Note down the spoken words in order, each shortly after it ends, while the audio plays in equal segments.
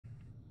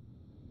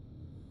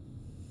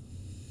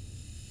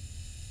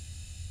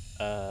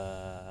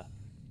Uh,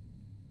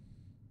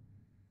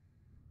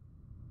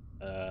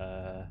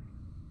 uh,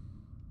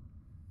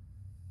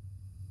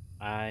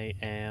 I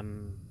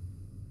am.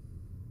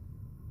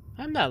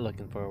 I'm not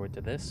looking forward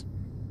to this.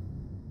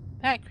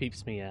 That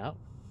creeps me out.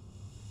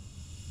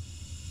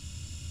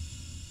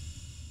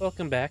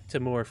 Welcome back to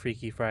more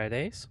Freaky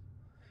Fridays.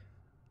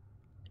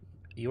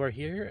 You are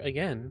here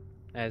again,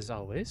 as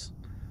always,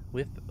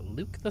 with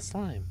Luke the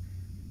Slime.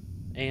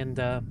 And,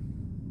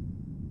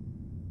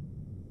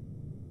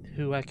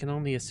 who I can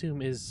only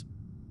assume is.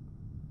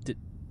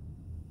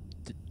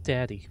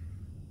 Daddy.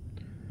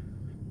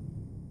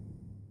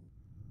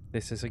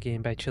 This is a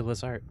game by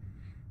Chilla's Art.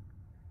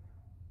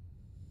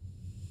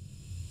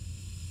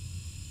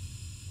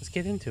 Let's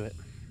get into it.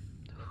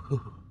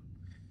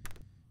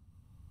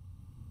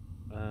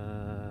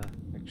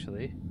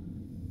 Actually.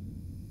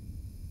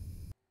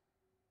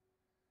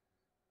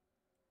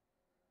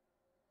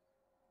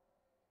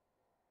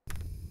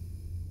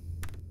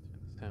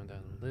 Turn the sound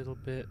down a little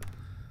bit.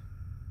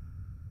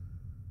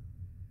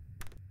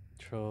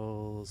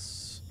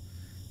 Controls.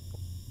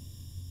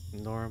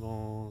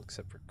 Normal,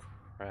 except for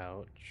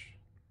crouch.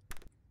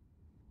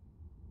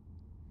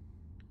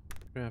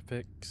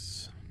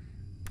 Graphics.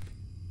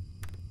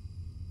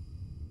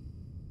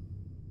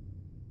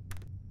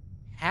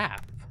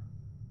 Half.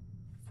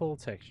 Full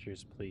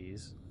textures,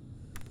 please.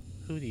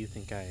 Who do you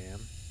think I am?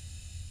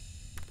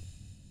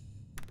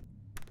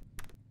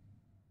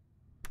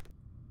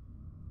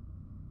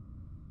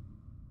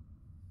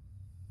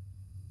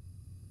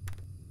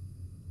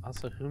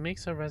 Also, who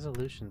makes a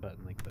resolution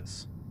button like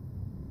this?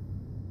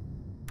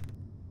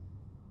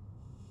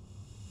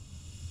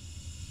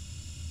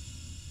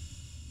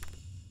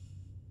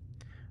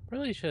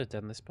 Really should have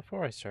done this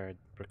before I started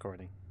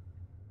recording.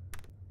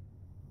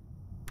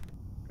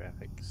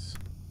 Graphics.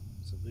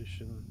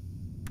 Resolution.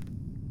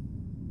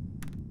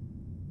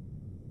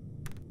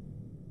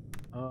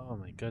 Oh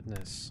my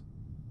goodness.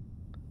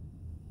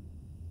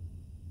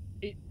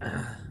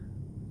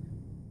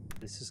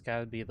 This has got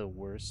to be the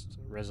worst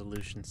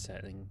resolution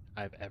setting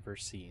I've ever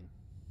seen.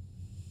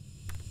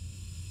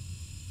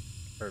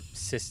 Or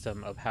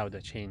system of how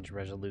to change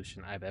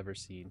resolution I've ever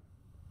seen.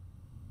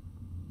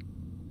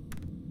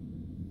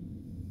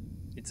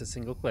 It's a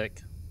single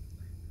click,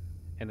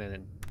 and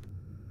then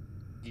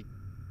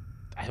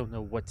I don't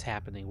know what's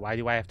happening. Why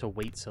do I have to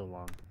wait so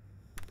long?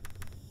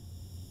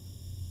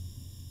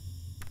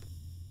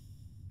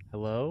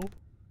 Hello?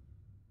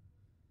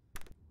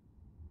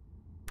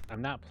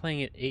 I'm not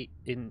playing it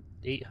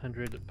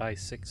 800 by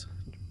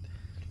 600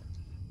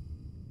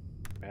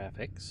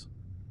 graphics.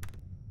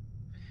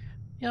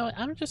 You know what?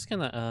 I'm just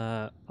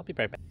gonna I'll be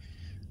right back.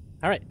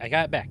 All right, I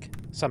got it back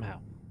somehow.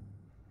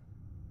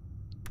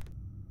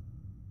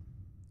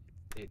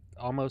 It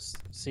almost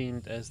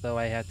seemed as though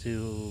I had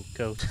to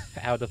go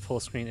out of full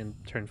screen and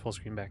turn full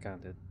screen back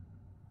on to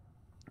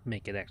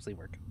make it actually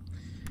work.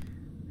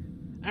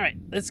 All right,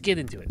 let's get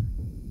into it.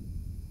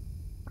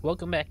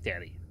 Welcome back,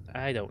 Daddy.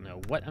 I don't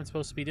know what I'm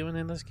supposed to be doing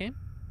in this game.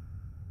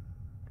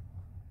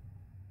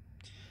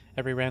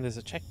 Every round is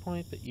a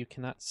checkpoint, but you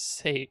cannot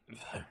save.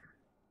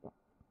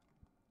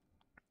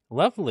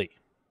 Lovely.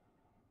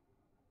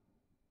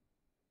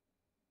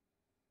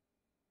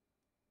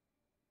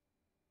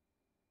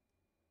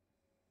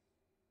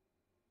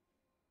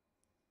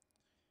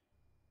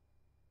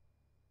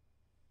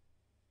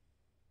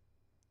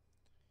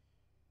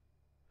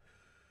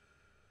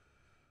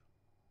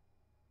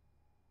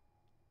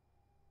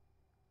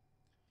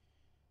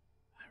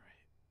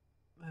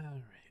 All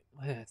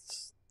right,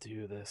 let's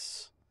do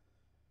this.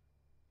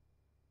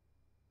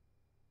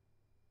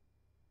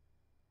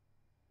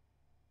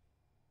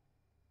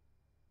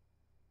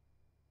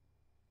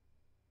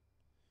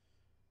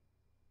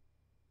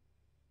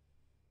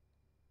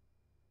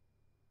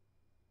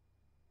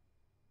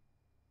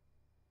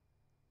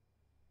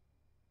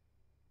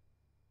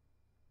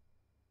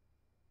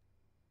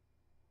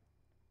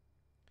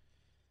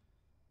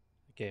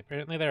 Okay,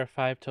 apparently there are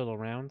 5 total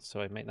rounds, so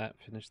I might not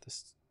finish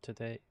this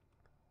today.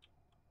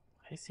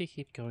 Why does he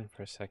keep going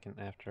for a second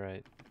after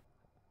I...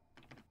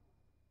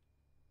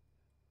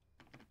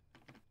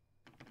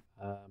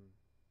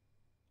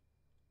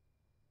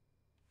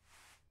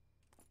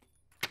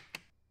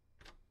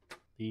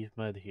 leave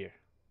mud here.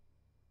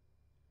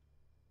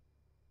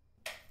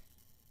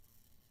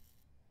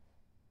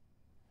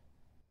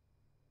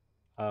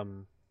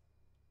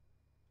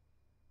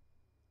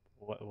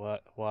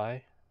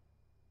 Why?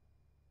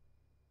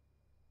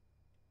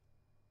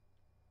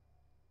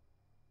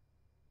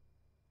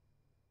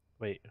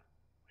 Wait,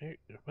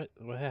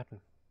 what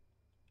happened?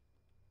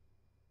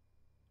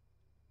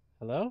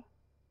 Hello?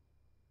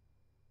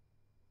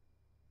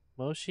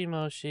 Moshi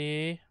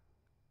Moshi.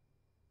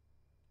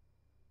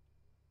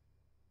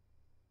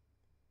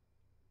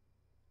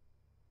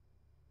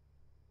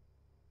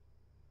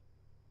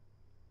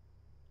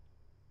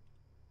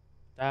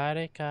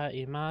 Dare ka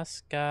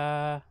imasu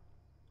ka?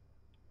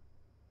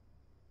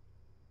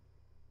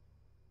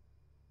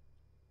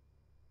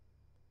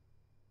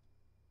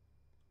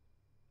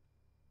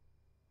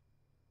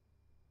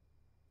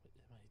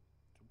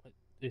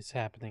 is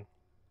happening?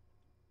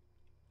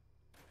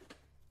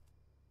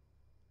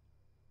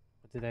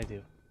 What did I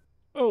do?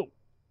 Oh!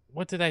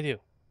 What did I do?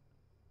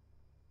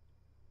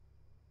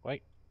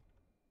 Wait.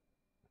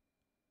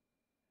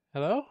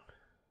 Hello?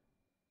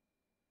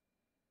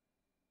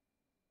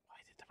 Why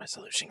did the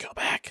resolution go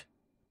back?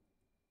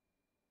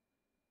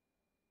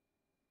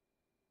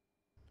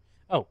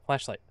 Oh,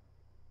 flashlight.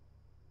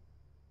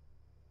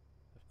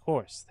 Of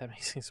course, that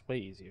makes things way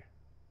easier.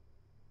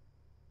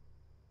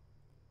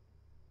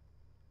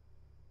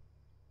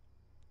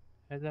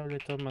 Hello,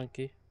 little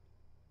monkey.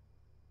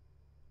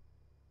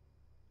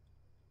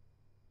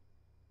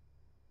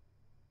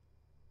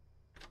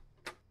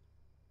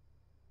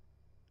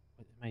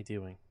 What am I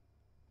doing?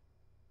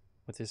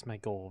 What is my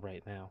goal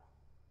right now?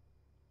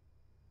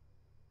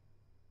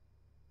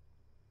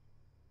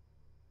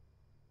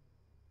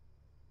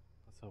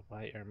 So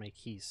why are my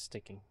keys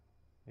sticking?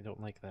 I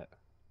don't like that.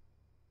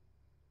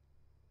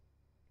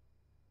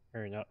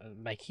 Or no,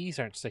 my keys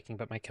aren't sticking,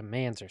 but my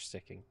commands are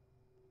sticking.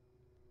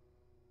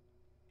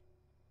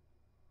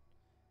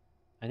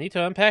 I need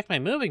to unpack my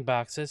moving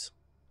boxes.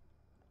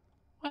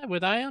 Why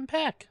would I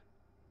unpack?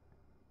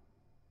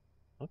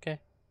 Okay.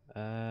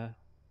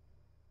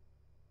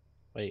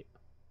 Wait.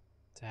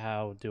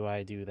 How do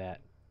I do that?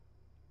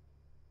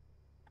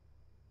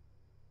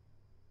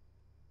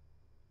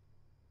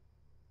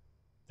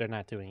 They're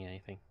not doing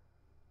anything.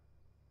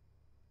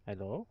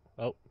 Hello?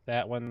 Oh,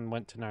 that one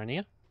went to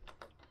Narnia.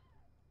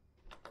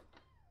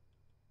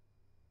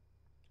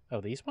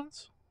 Oh, these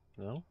ones?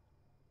 No.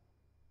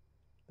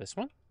 This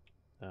one?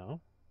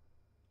 No.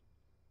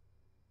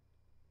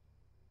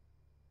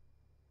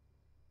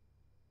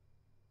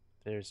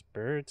 There's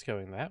birds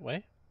going that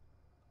way.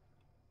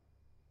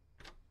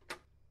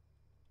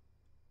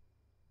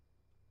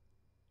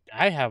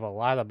 I have a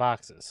lot of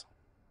boxes.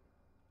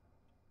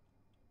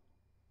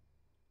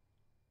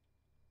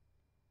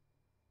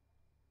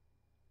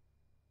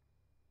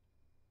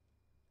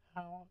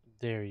 How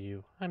dare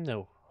you? I'm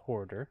no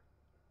hoarder.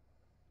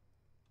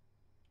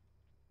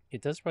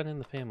 It does run in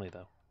the family,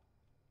 though.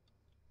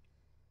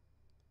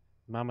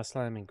 Mama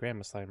Slime and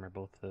Grandma Slime are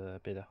both a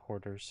bit of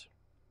hoarders.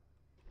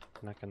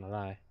 I'm not gonna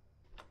lie.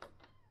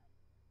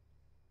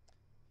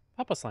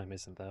 Papa Slime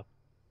isn't, though.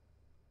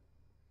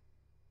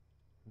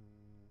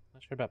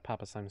 Not sure about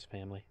Papa Slime's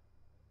family.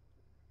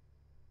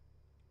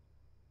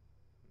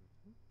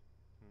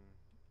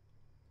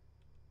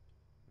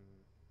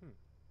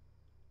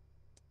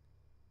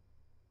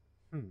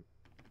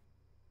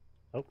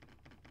 Oh.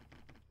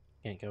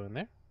 Can't go in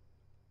there.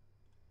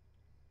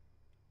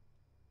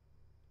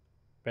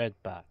 Bread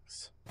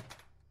box.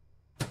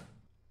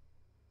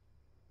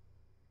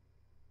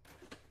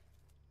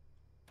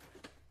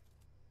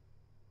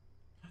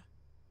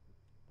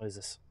 What is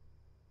this?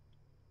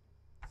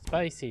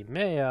 Spicy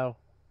mayo.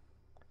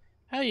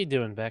 How you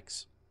doing,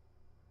 Vex?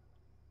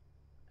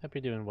 Hope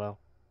you're doing well.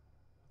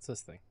 What's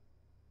this thing?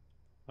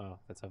 Oh,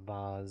 that's a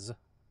vase.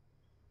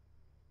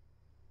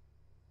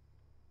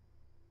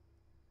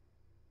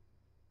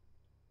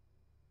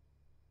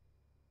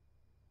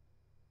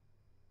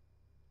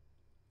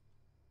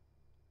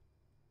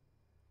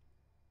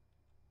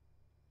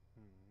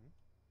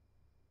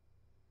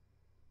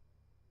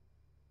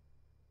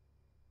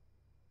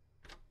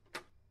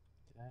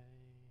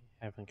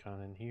 I haven't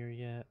gone in here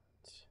yet.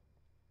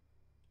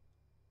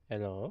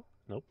 Hello?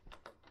 Nope.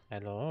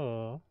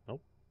 Hello?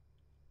 Nope.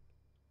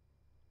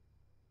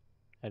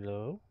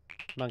 Hello?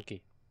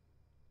 Monkey.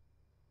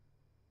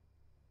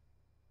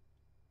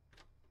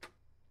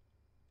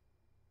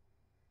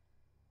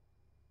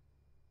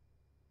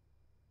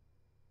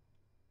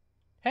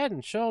 Head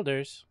and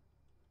shoulders.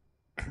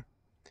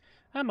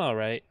 I'm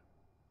alright.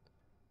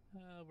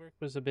 Work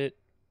was a bit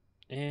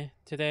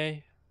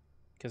today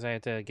because I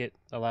had to get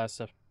a lot of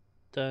stuff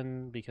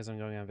done because I'm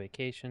going on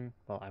vacation.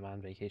 Well, I'm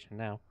on vacation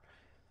now.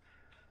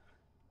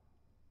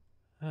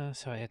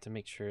 So I had to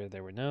make sure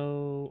there were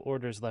no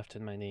orders left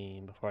in my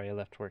name before I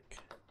left work.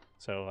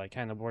 So I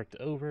kind of worked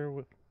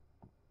over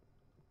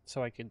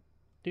so I could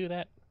do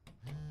that.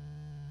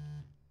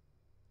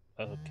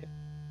 Okay.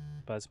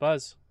 Buzz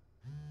buzz.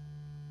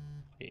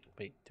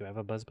 Wait, do I have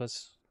a buzz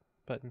buzz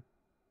button?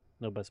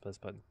 No buzz buzz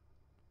button.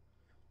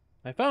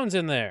 My phone's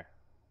in there.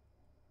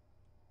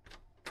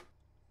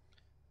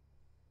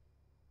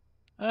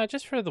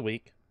 Just for the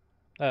week.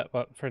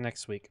 Well, for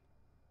next week.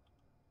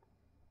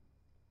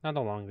 Not a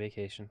long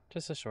vacation,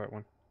 just a short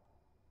one.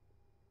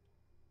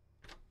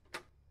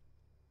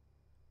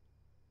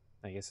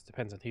 I guess it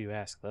depends on who you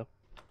ask, though.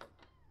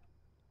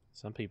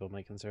 Some people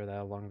might consider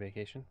that a long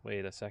vacation.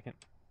 Wait a second.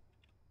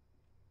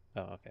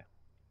 Oh, okay.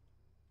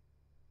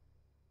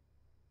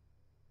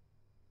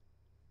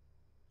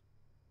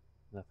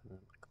 Nothing in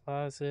the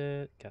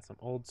closet. Got some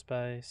Old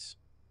Spice.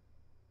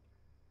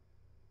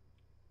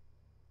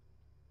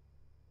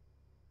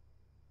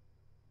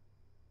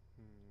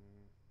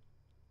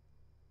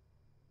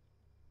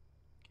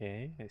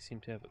 Okay, I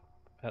seem to have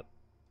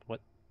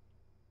what?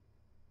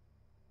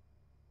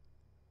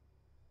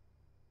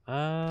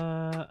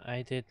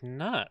 I did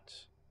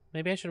not.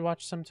 Maybe I should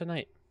watch some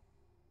tonight.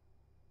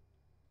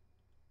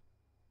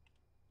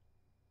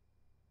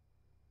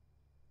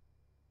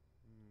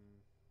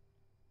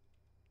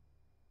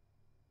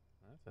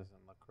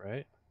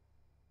 right?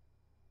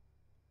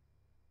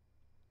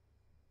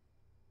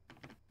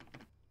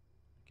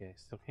 Okay,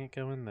 still can't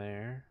go in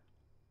there.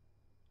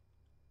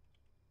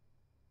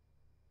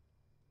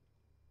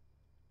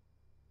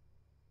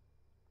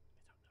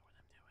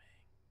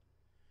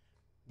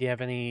 Do you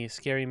have any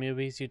scary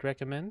movies you'd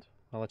recommend?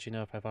 I'll let you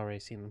know if I've already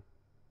seen them.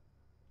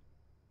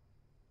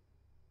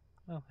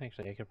 Well,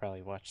 actually, I could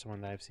probably watch someone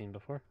that I've seen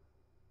before.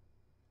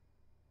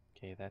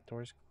 Okay, that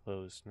door's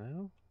closed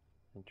now.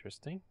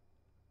 Interesting.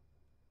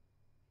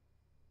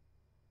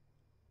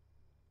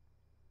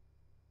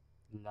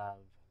 Love.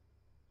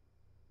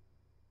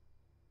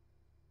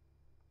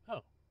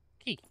 Oh,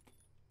 key.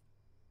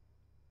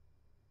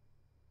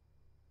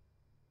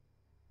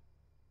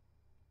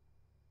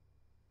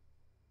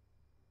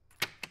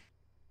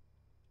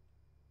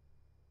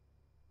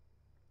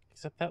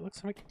 Except that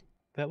looks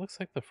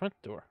like the front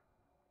door.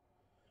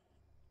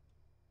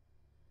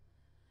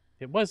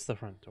 It was the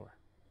front door.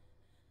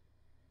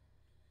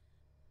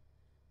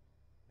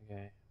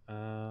 Okay.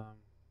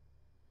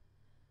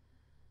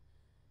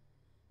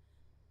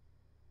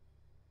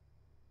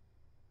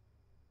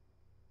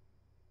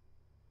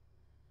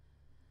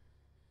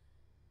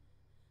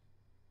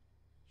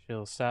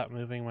 She'll stop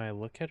moving when I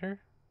look at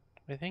her,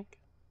 I think.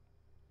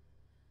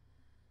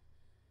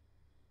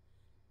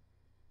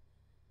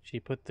 She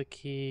put the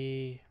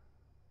key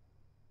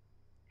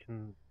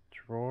in a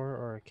drawer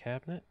or a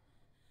cabinet.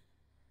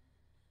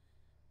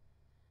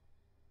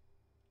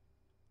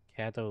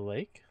 Caddo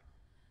Lake.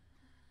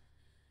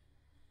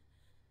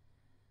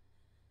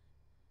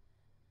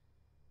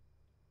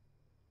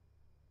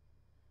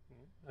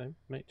 I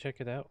might check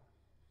it out.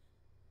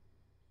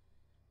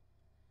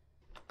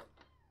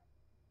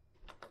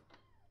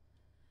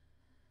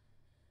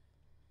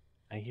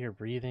 I hear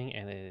breathing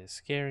and it is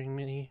scaring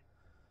me.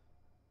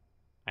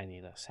 I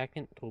need a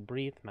second to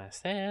breathe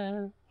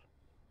myself.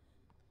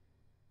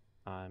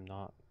 I'm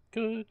not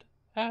good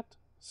at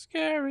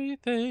scary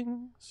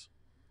things.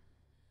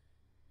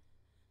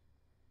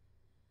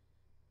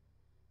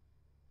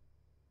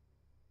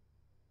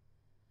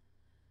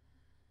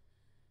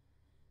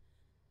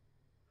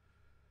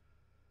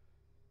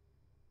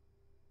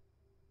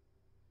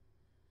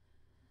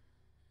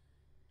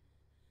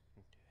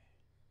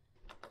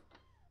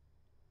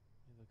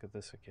 Look at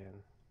this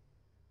again.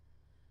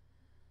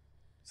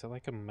 Is it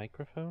like a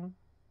microphone?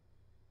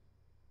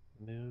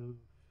 Move.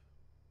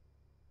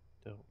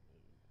 Don't move.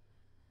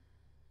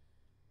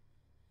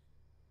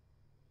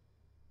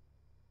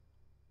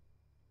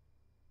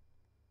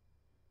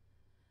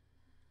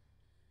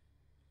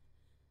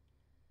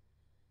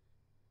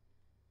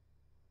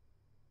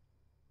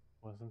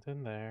 Wasn't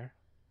in there.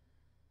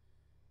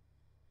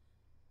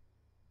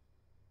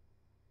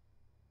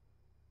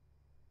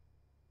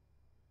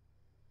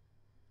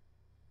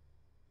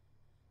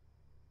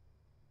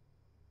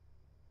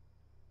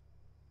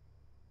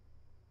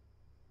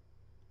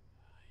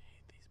 I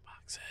hate these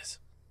boxes.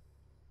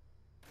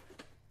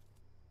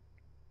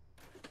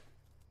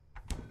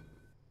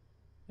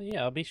 But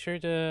yeah, I'll be sure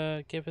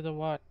to give it a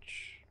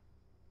watch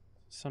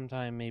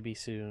sometime, maybe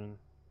soon,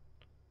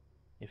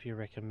 if you're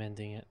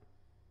recommending it.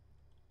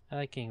 I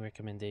like getting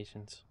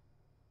recommendations.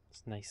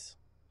 It's nice.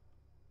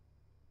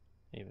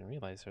 I didn't even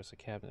realize there's a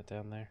cabinet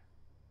down there.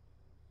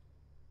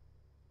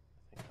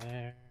 Nothing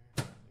there.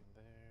 Nothing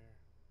there.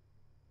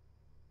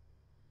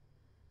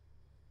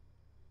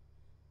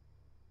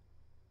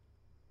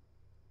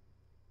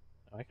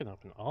 Oh, I can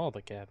open all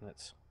the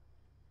cabinets.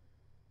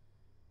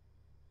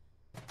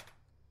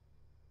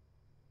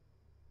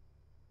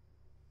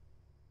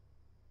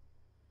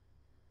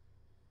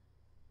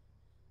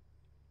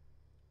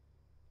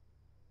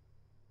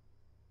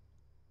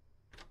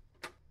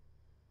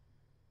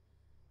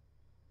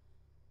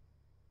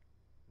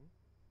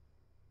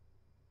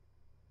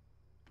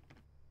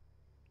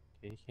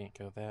 Okay, you can't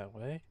go that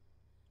way.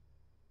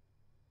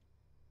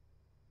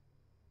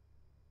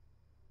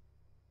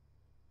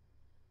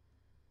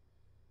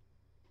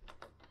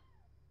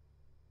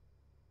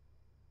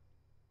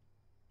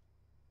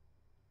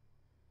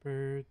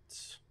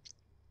 Birds.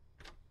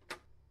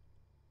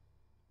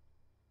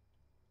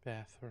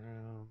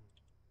 Bathroom.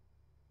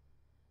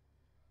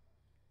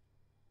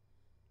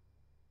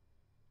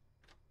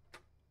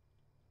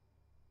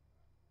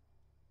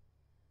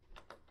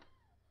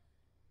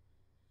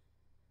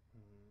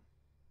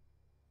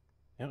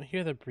 I don't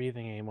hear the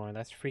breathing anymore.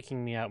 That's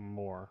freaking me out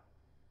more.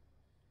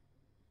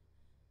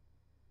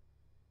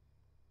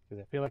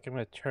 Because I feel like I'm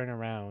going to turn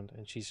around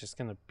and she's just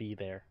going to be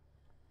there.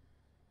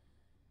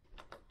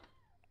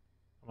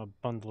 I'm a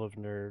bundle of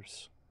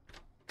nerves.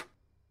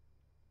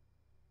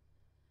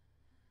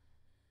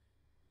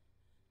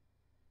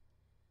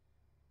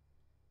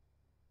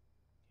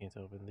 Can't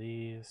open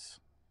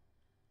these.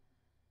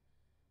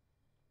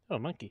 Oh,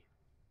 monkey.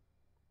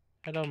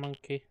 Hello,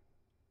 monkey.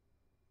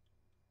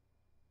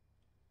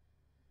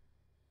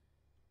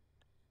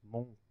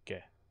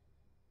 Monkey.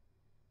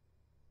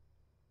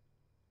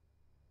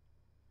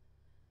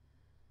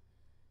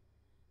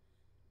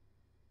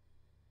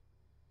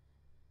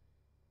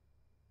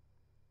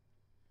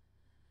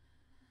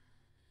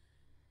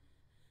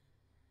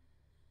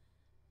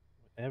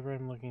 whatever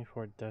I'm looking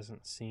for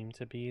doesn't seem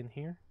to be in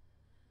here.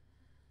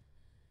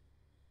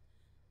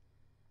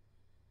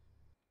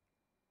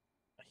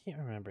 I can't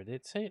remember. Did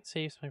it say it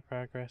saves my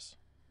progress?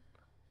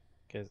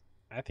 Because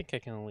I think I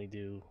can only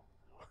do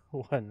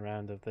one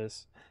round of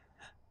this.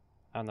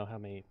 I don't know how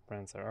many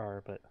rounds there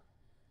are, but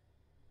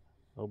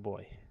oh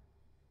boy.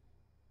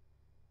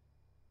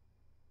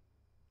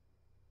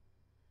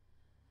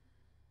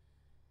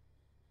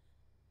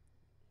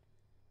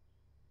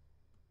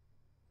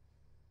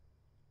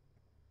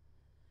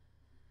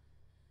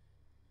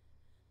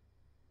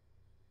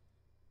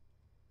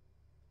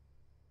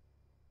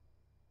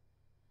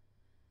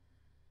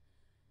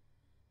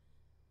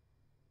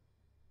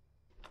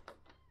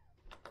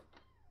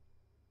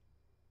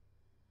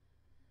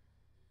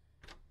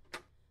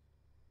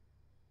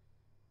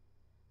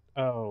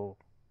 Oh,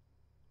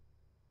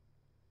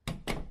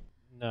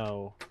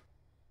 no.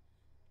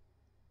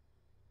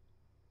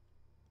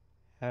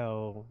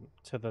 Hell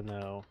to the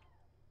no.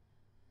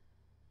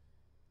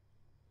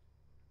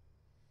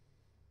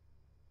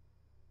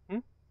 Hmm?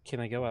 Can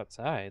I go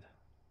outside?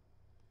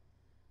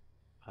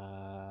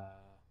 I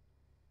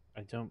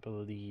don't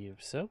believe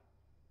so.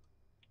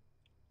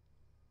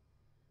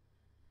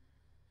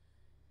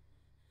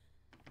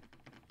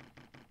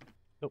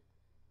 Nope.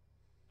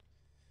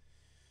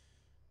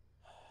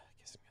 I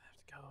guess I'm gonna have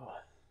to go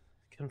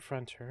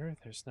confront her.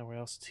 There's nowhere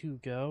else to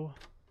go.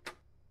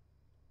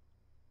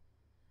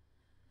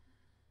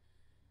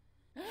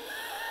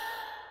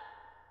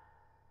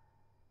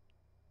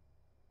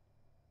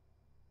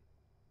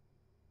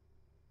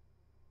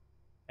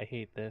 I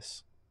hate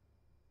this.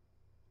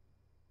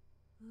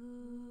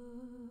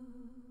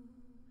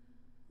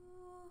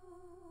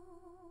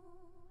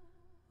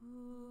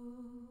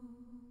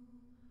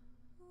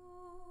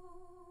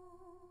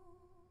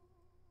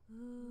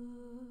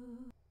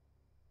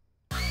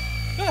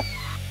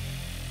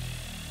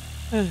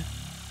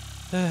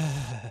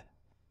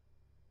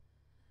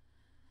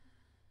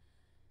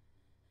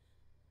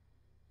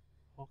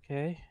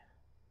 Okay.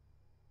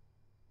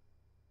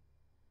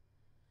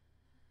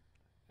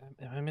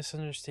 Am I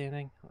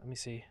misunderstanding? Let me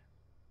see.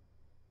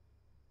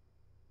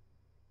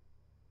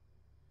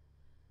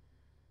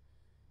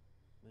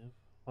 Move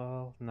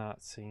while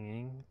not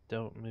singing.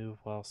 Don't move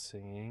while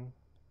singing.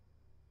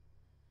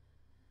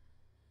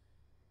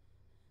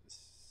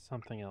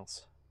 Something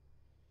else.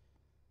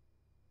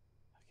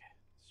 Okay,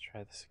 let's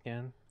try this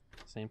again.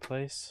 Same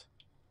place.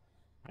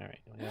 Alright,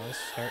 we always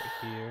start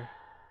here.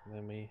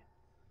 Then we,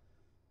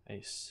 I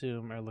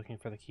assume, are looking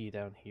for the key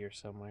down here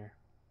somewhere.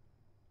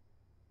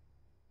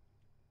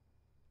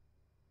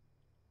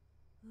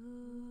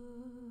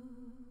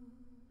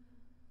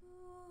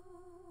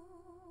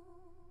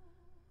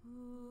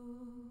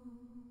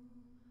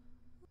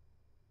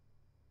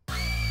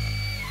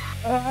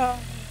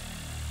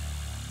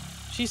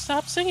 She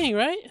stopped singing,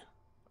 right?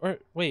 Or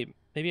wait,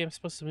 maybe I'm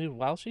supposed to move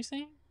while she's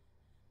singing?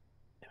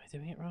 Am I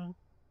doing it wrong?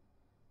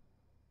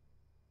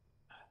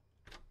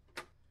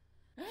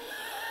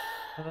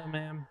 Hello,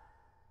 ma'am.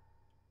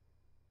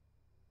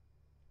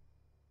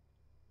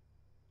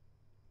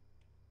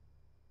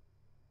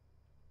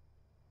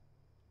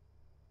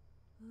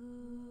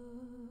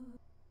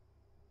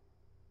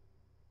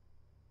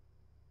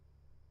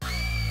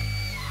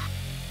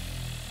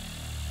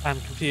 I'm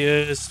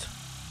confused.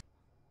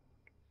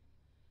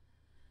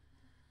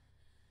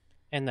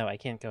 And no, I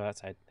can't go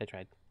outside. I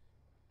tried.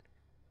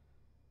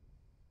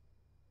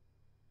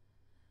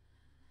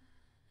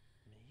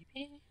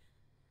 Maybe?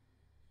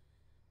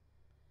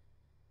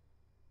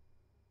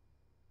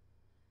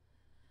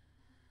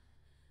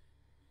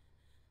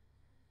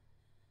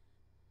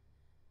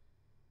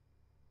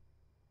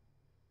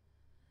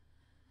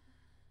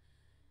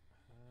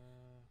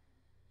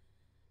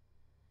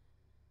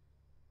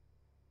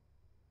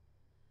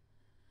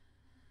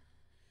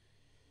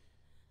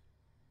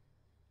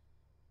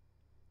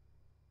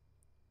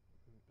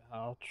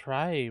 I'll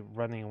try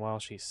running while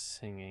she's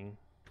singing.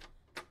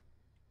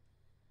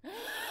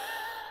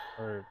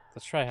 Or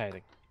let's try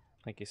hiding,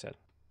 like you said.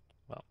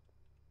 Well,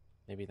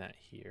 maybe not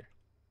here.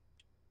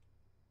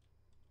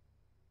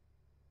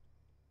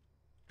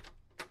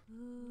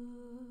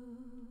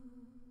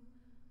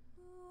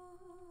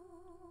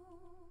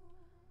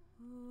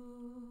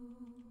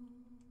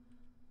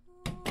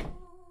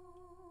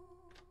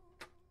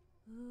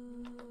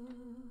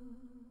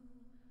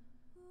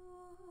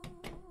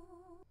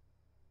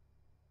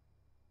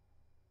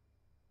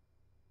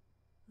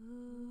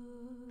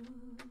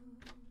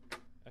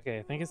 Okay,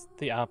 I think it's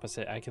the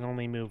opposite. I can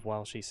only move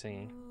while she's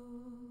singing.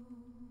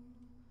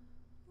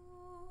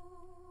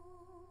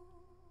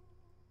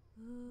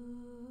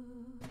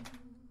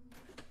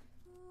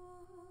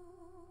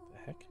 The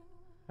heck?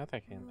 How'd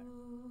that get in there?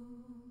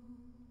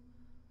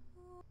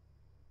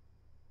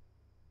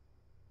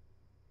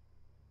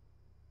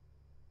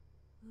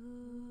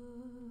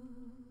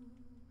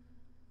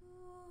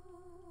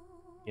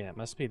 Yeah, it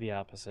must be the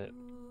opposite.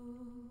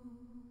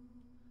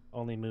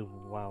 Only move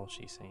while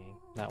she's singing,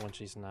 not when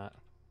she's not.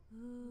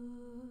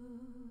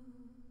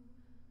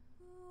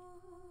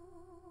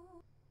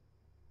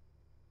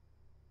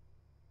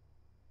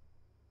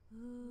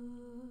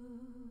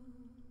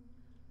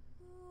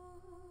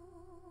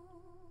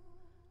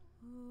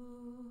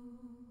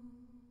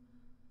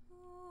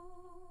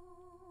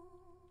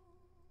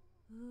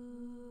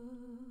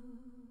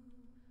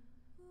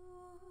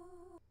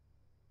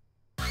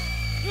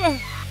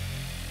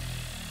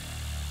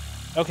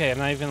 Okay, I'm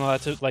not even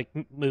allowed to, like,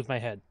 move my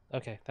head.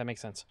 Okay, that makes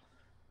sense.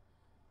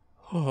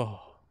 Oh.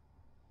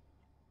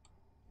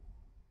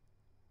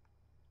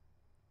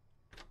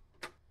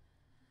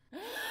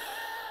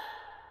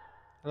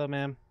 Hello,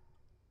 ma'am.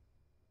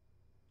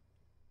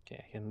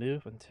 Okay, I can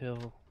move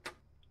until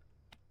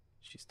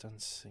she's done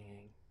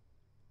singing.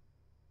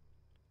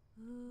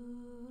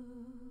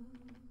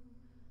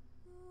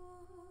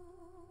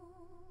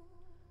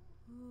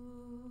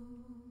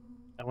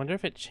 I wonder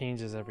if it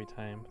changes every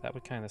time. That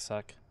would kind of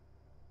suck.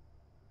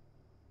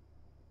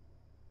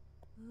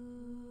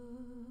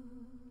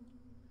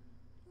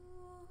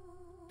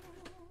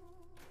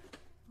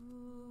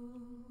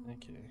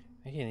 Okay.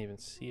 I can't even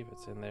see if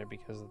it's in there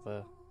because of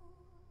the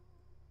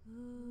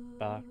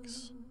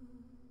box.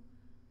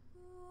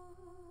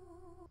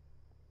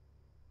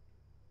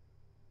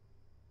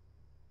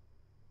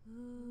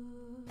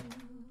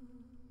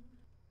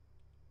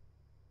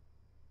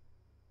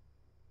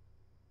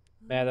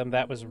 Madam,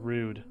 that was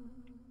rude.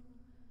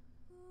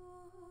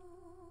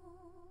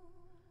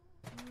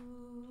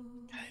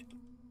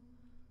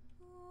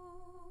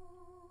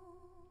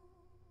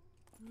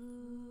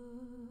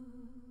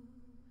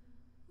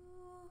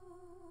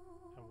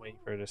 I'm waiting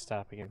for her to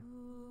stop again.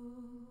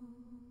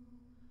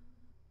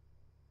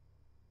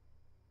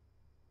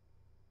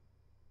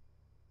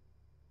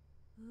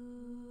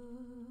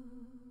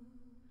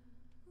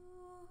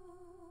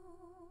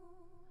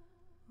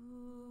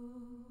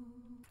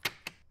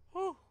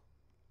 Whew.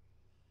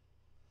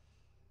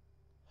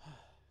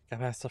 Got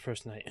past the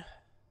first night.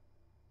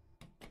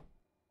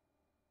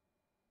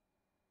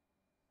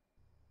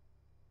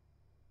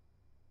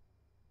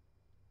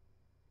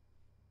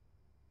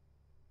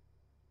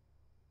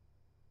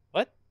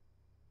 What?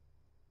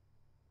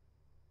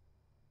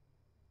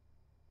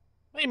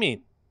 What do you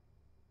mean?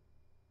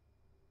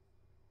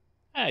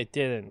 I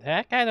didn't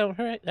hack. I don't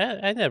hurt.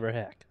 I never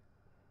hack.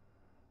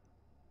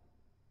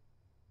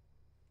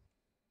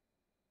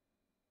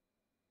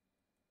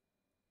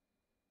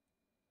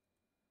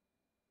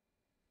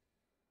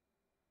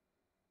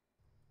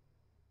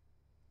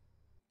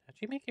 How'd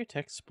you make your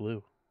text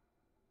blue?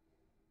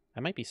 I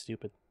might be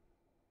stupid.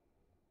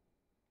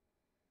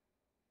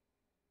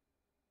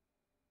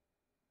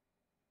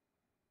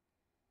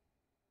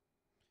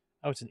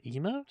 Oh, it's an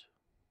emote?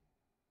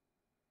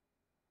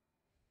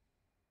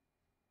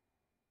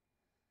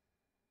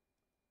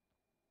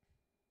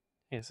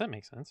 Yes, that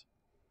makes sense.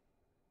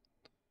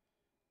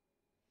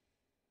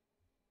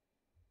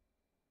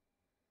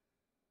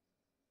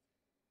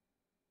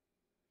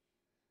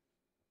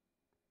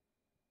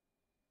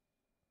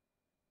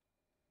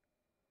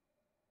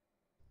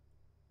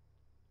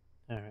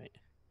 Alright.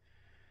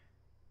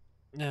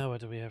 Now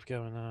what do we have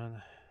going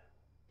on?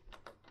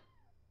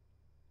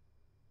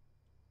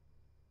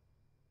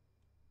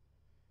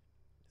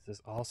 Is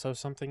this also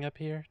something up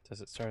here? Does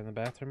it start in the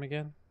bathroom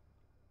again?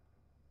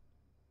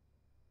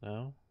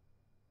 No?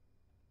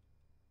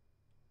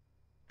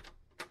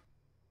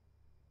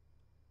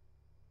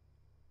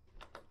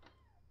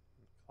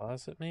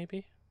 Closet,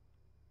 maybe?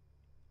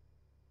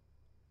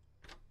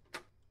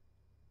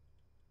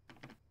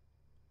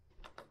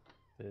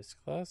 This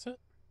closet?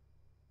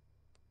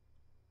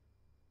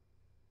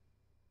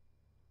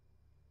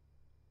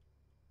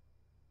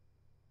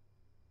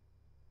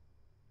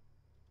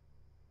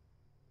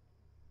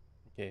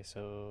 Okay,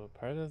 so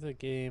part of the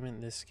game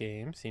in this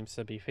game seems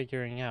to be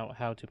figuring out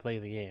how to play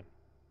the game.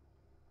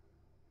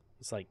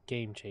 It's like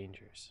game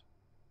changers.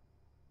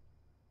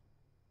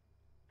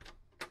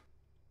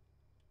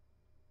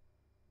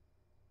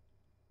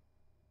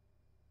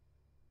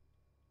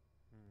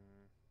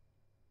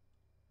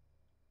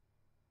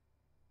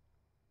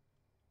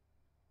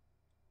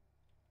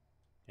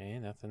 Okay,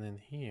 nothing in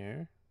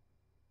here,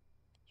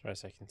 as far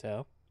as I can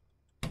tell.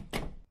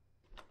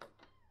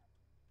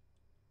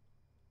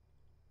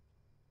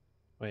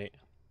 Wait.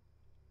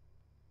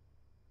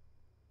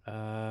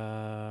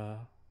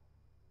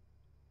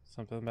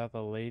 Something about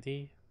the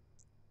lady?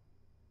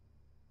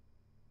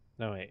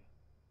 No, wait.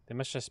 They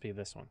must just be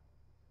this one.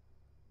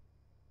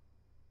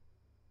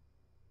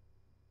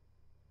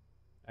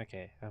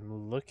 Okay,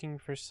 I'm looking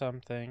for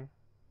something,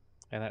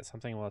 and that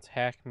something will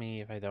attack me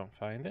if I don't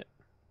find it.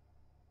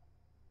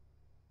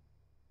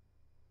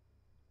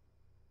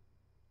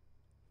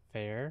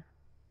 Fair.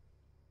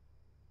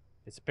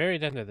 It's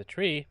buried under the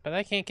tree, but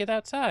I can't get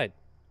outside.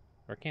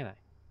 Or can I?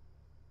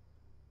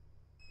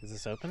 Is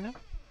this open now?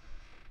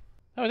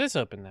 Oh, it is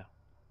open now.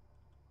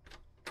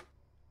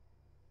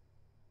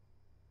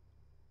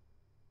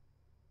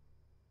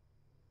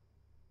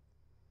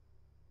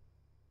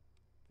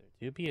 There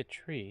do be a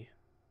tree.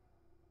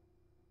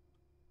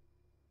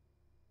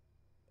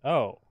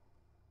 Oh.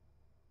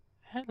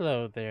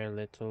 Hello there,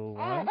 little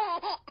one.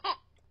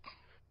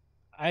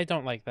 I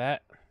don't like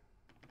that.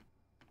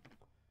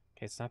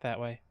 Okay, it's not that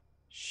way.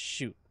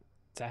 Shoot.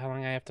 Is that how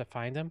long I have to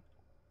find him?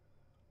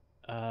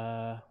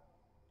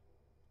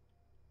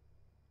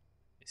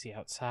 Is he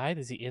outside?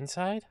 Is he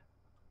inside?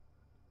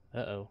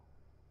 Uh-oh.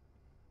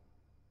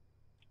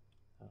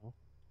 Oh.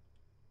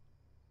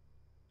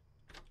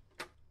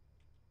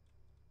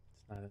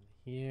 It's Not in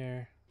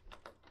here.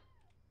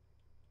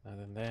 Not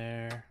in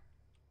there.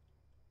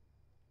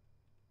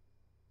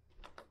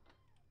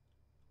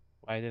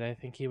 Why did I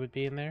think he would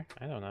be in there?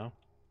 I don't know.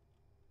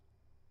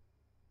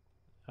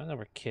 I don't know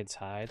where kids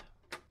hide.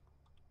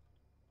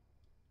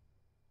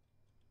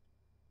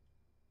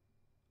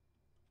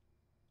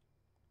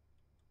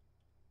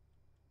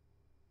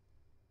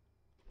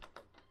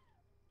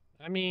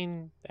 I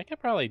mean, I could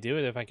probably do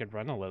it if I could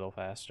run a little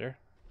faster.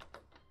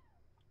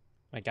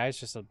 My guy's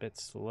just a bit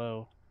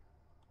slow,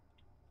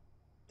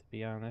 to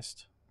be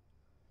honest.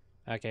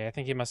 Okay, I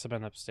think he must have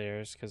been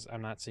upstairs because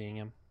I'm not seeing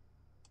him.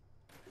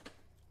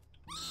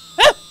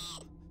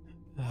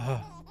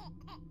 Ah!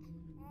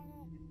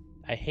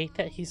 I hate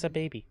that he's a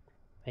baby.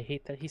 I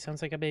hate that he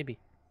sounds like a baby.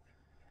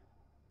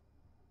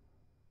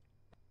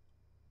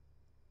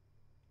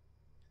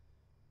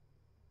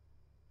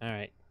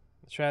 Alright,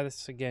 let's try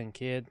this again,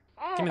 kid.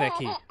 Give me that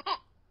key.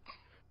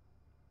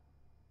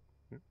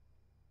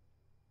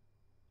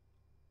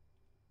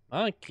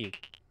 Monkey.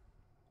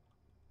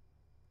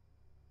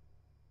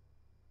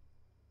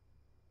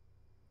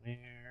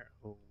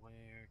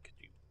 Where could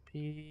you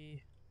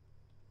be?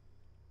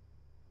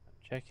 I'm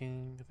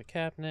checking the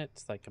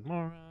cabinets like a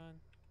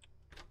moron.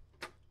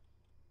 It's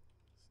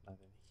not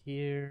in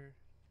here.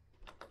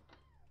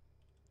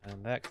 Not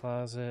in that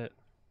closet.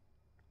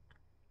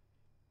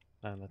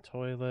 Not in the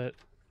toilet.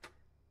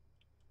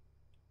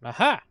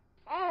 Aha!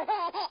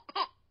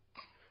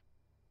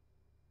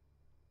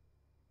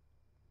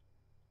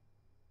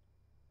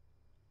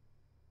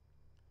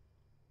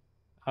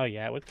 Oh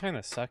yeah, it would kind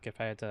of suck if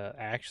I had to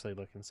actually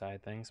look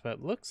inside things, but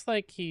it looks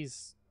like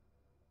he's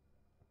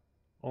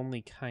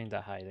only kind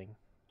of hiding.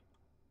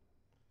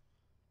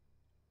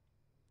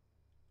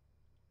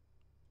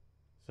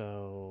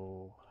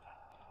 So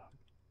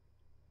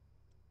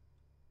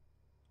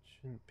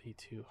shouldn't be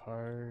too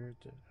hard,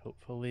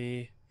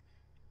 hopefully.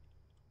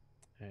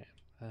 Alright,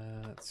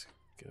 let's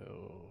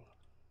go.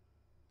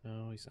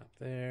 No, he's not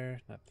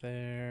there, not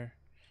there.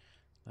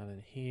 Not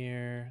in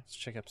here. Let's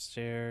check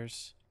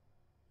upstairs.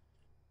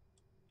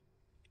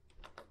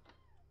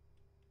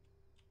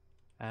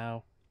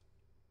 Ow.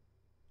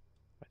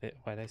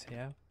 Why did I say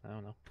ow? I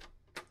don't know.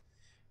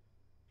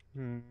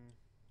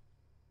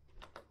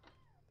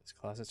 This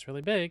closet's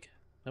really big.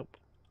 Nope.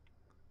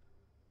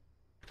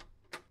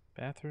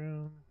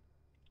 Bathroom.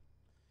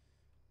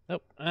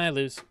 Nope, I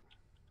lose.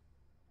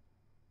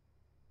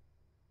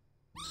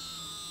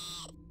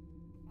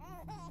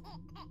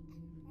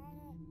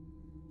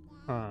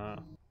 Huh.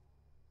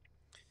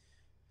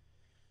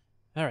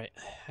 Alright,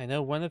 I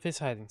know one of his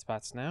hiding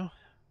spots now.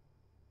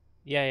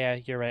 Yeah,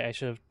 you're right. I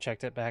should have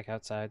checked it back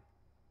outside.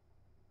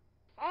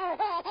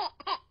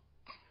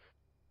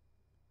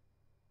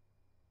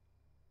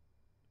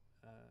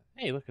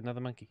 Hey, look,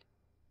 another monkey.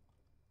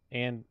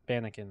 And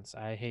mannequins.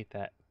 I hate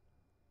that.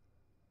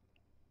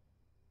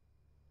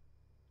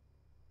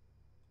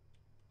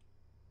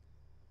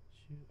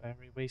 Shoot, I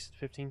already wasted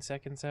 15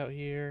 seconds out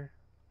here.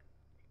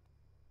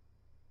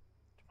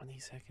 20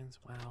 seconds,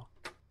 wow.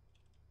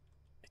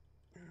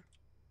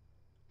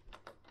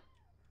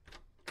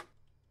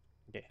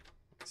 Okay,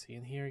 is he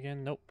in here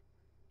again? Nope.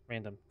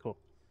 Random, cool.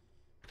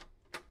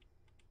 I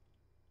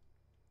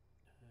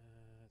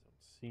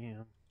don't see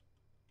him.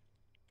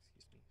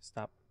 Excuse me,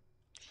 stop.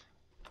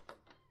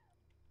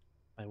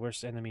 My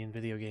worst enemy in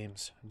video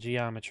games,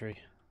 geometry.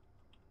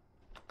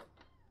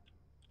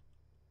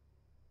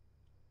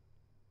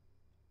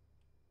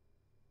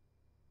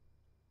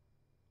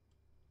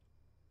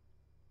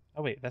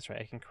 Oh wait, that's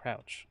right, I can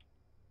crouch.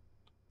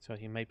 So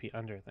he might be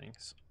under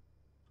things.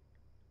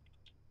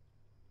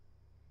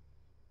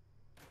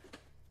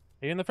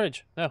 Are you in the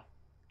fridge? No.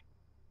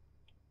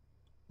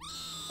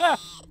 Ah!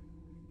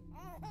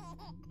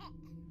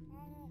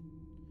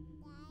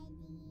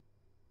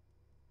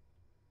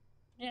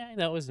 Yeah, I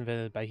know it was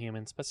invented by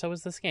humans, but so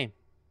was this game.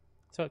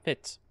 So it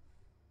fits.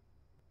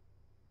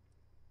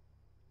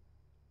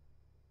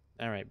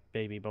 Alright,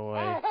 baby boy.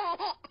 I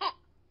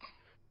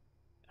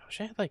wish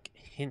I had, like,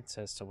 hints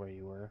as to where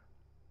you were.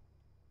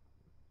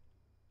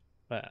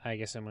 But I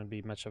guess it wouldn't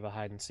be much of a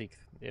hide and seek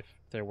if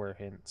there were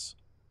hints.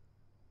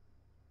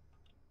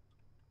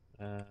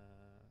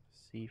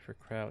 C for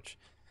crouch.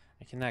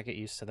 I cannot get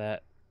used to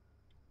that.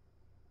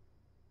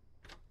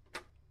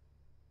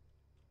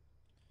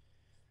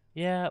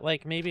 Yeah,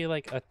 like, maybe,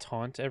 like, a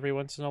taunt every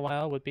once in a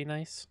while would be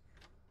nice.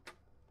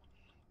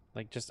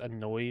 Like, just a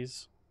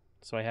noise,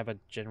 so I have a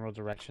general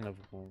direction of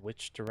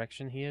which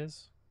direction he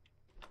is.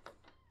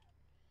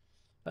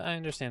 But I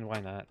understand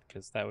why not,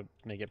 because that would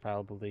make it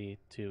probably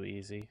too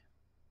easy.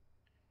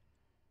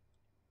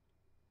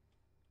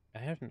 I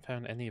haven't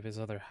found any of his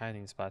other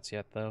hiding spots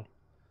yet, though.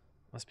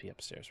 Must be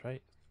upstairs,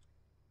 right?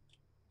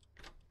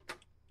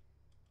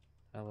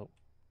 Hello.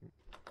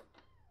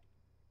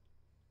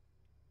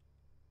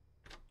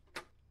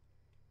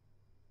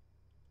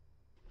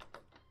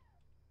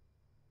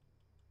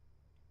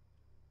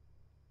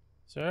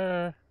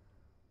 Sir!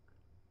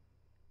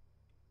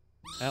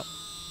 Oh.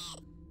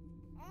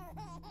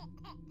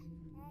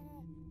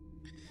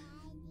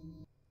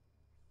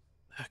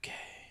 Okay.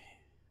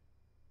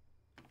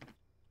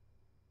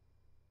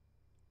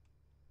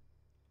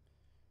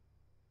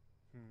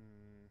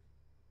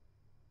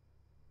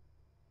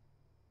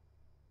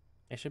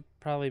 I should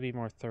probably be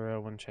more thorough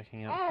when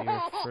checking out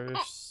here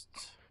first.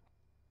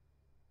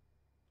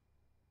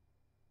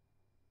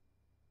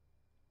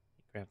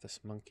 Grab this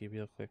monkey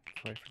real quick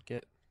before I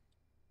forget.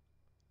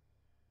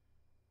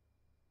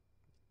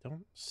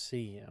 Don't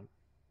see him.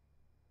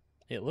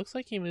 It looks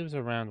like he moves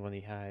around when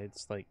he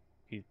hides, like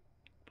he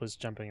was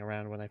jumping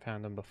around when I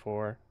found him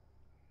before.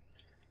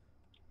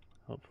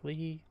 Hopefully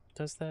he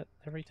does that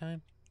every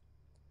time.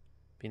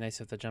 Be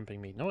nice if the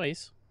jumping made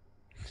noise.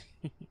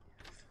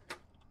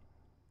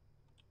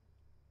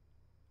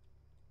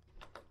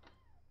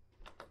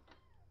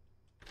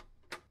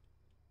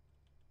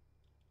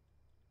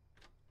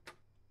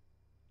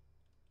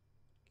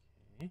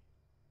 Okay.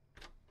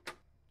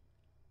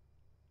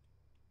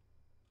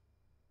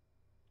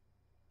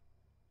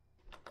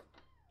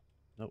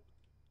 Nope.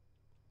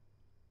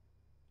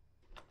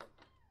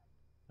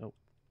 Nope.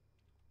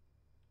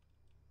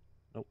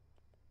 Nope.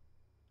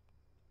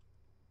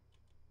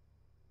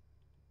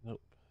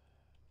 Nope.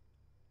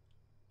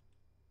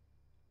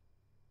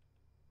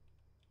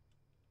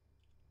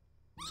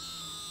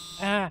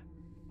 Ah!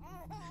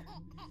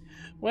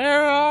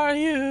 Where are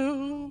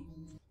you?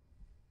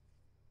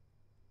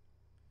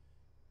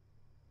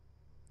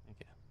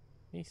 Okay.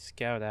 Let me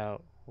scout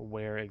out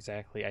where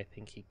exactly I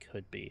think he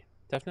could be.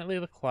 Definitely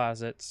the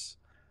closets,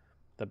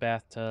 the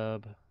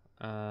bathtub,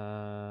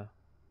 no,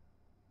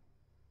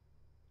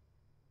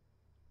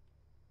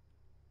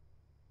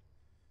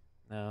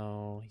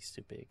 he's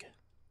too big.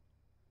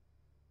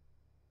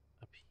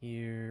 Up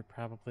here,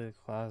 probably the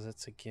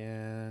closets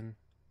again.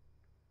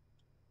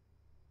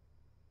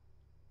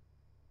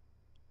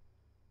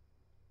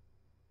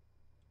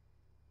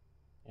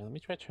 Yeah, let me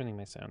try turning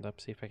my sound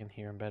up, see if I can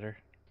hear him better.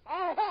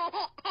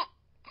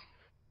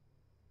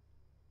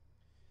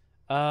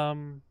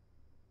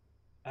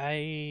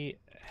 I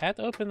had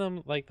to open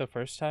them like the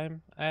first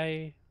time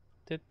I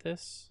did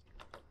this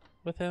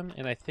with him,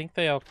 and I think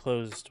they all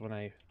closed when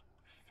I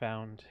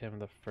found him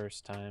the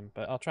first time,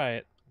 but I'll try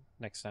it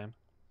next time.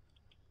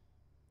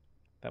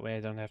 That way I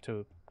don't have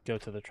to go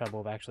to the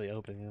trouble of actually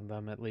opening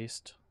them at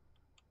least.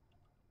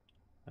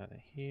 Not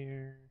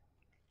here.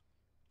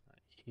 Not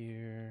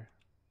here.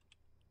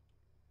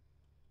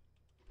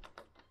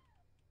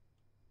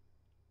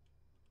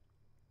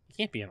 He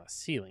can't be on the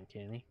ceiling,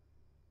 can he?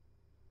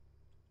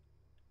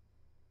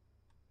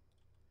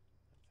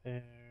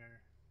 There.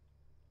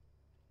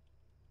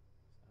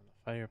 On the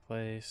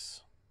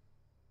fireplace.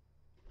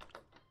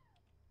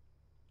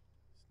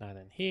 It's not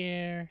in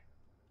here.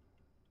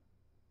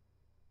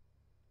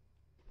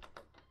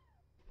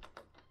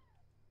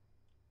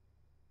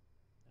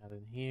 Not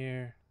in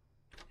here.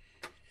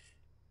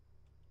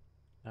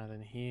 Not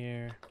in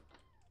here.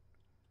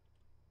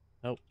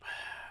 Nope.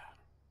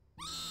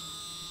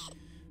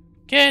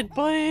 Kid,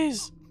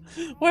 please!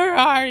 Where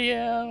are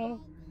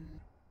you?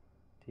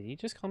 Did he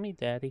just call me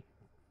daddy?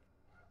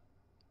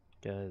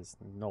 Because,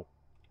 no.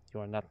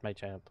 You are not my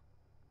child.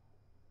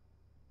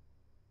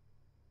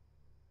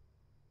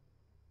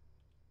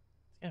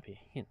 It's gotta be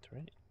a hint,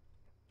 right?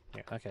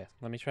 Here, okay.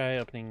 Let me try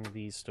opening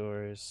these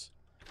doors.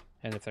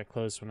 And if they're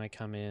closed when I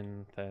come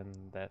in,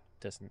 then that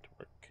doesn't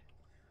work.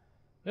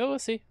 Well, we'll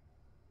see.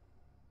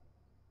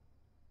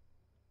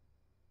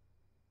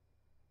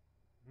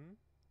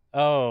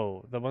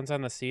 Oh, the ones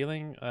on the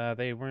ceiling?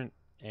 They weren't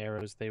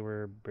arrows, they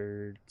were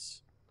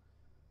birds.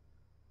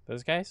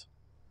 Those guys?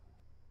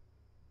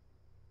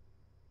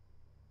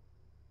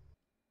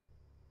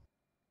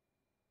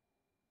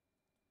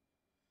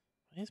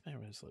 Why is my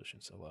resolution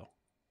so low?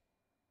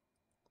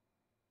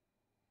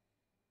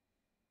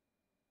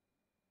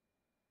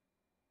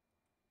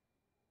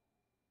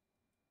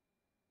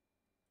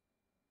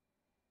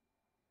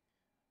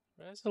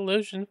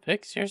 Resolution,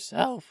 fix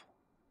yourself.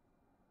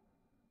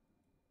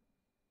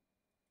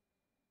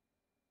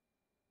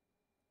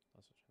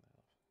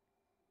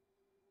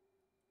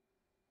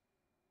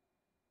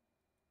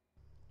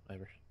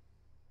 Whatever.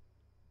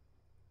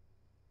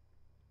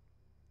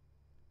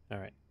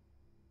 Alright.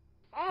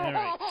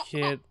 Alright,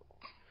 kid. Yeah,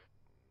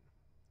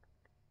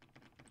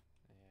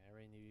 I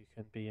already knew you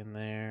couldn't be in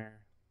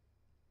there.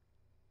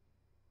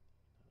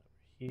 Not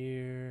over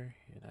here.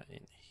 You're not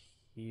in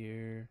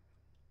here.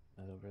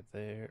 Not over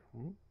there.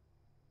 Ooh.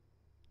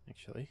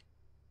 Actually.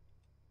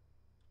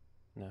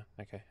 No,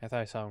 okay. I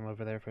thought I saw him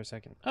over there for a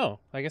second. Oh,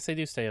 I guess they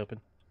do stay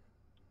open.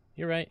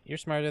 You're right. You're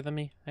smarter than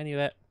me. I knew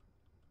that.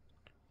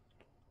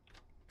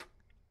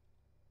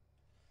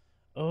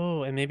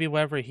 Oh, and maybe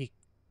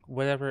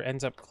whatever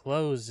ends up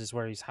closed is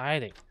where he's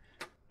hiding.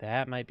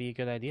 That might be a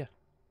good idea.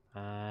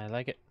 I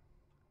like it.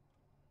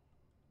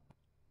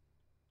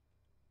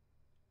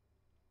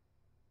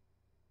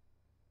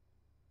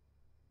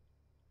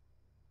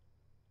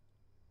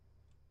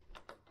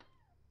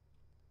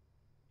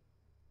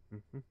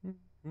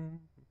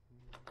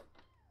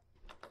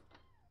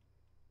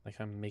 Like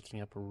I'm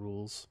making up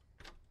rules.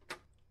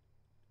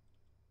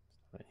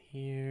 Not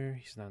here.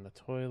 He's not in the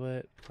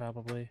toilet,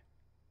 probably.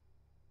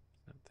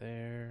 Not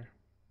there.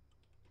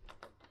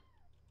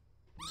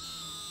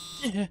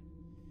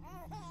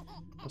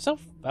 I'm so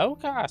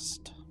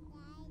focused.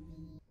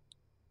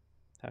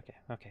 Okay.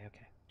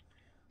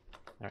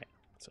 Alright,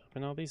 let's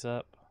open all these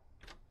up.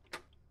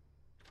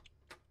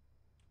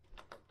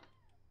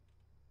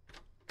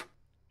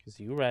 Because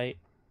you're right.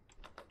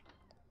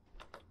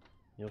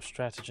 Your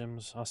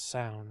stratagems are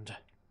sound,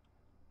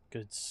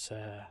 good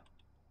sir.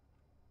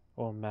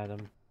 Or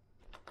madam.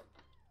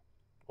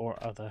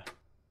 Or other.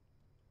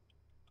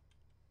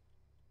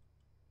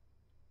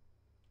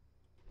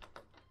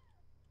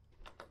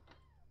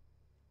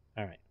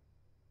 Alright.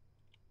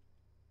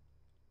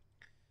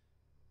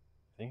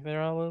 I think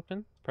they're all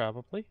open,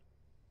 probably.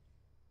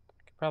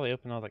 I could probably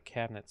open all the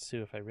cabinets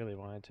too if I really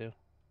wanted to.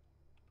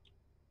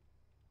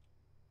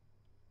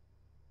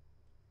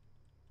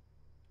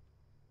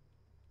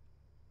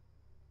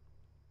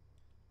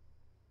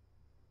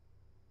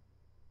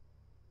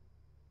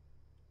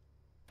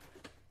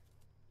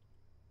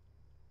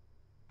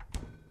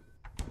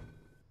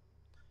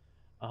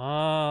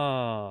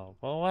 Oh,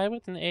 well, why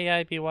would an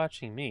AI be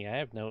watching me? I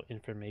have no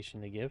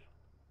information to give.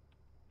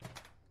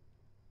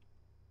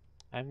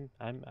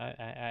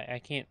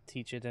 I can't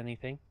teach it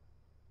anything.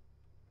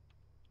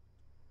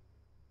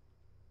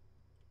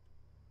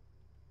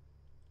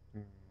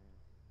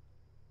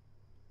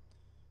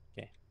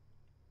 Okay.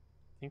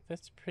 I think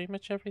that's pretty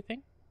much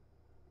everything.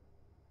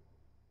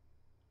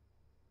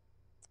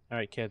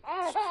 Alright, kid.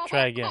 Let's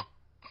try again.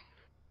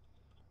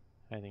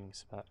 Hiding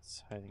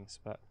spots, hiding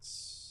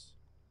spots.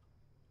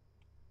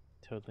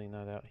 Totally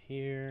not out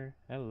here.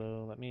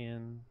 Hello, let me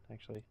in.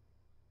 Actually,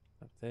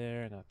 not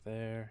there, not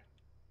there.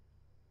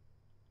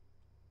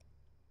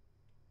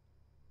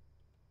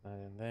 Not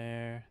in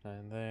there, not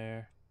in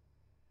there.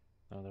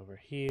 Not over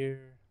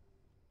here.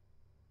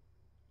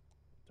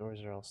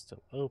 Doors are all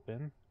still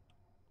open.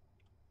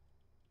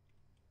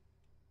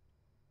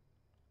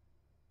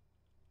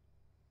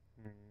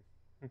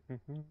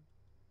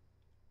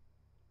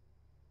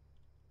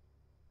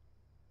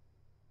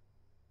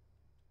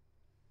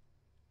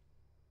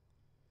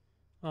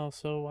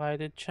 Also, why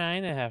did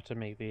China have to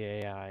make the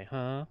AI,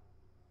 huh?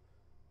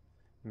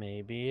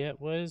 Maybe it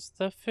was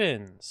the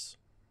Finns.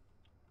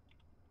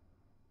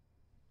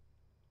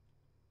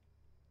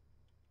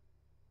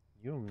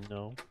 You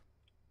know.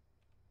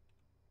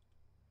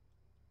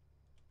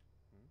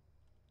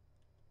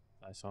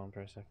 I saw him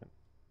for a second.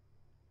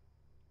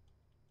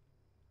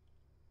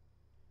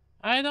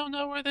 I don't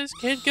know where this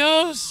kid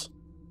goes!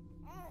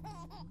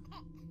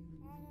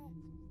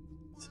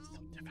 This is so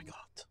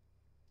difficult.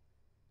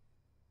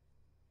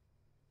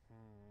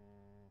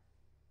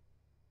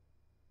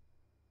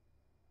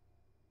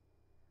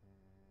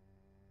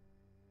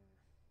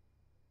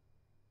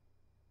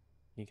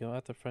 You go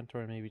out the front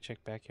door and maybe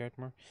check backyard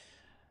more?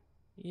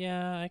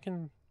 Yeah, I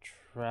can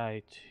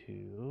try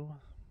to.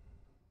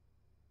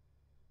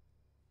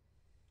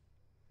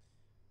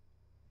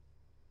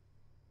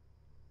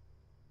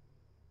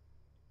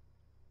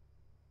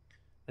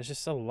 There's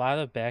just a lot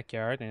of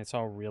backyard and it's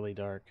all really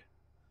dark.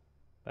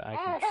 But I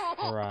can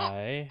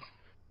try.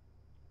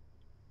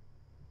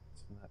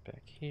 It's not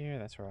back here.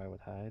 That's where I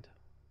would hide.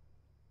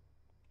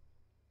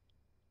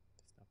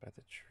 It's not by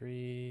the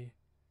tree.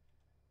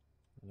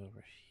 And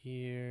over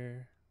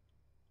here.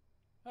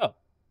 Oh.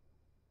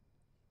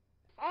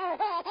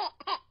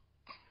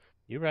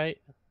 You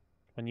right.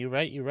 When you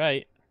write, you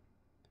write.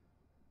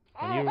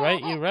 When you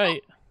write, you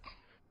write.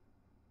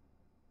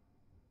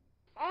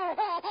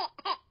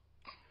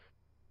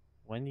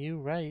 When you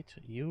write,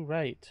 you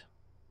write.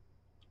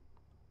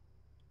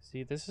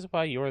 See, this is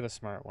why you're the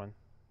smart one.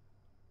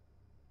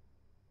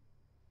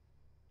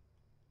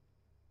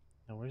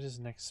 Now, where's his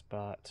next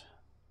spot?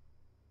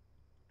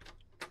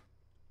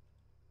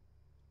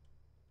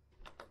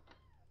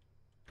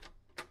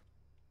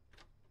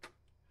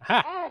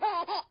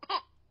 Ha!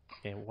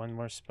 Okay, one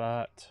more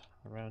spot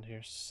around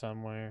here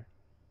somewhere.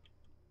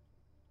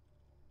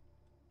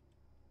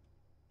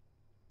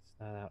 It's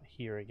not out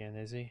here again,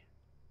 is he?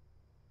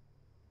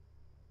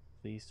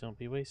 Please don't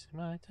be wasting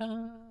my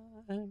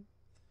time.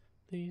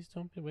 Please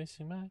don't be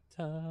wasting my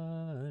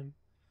time.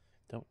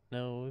 Don't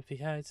know if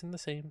he hides in the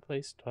same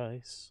place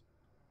twice.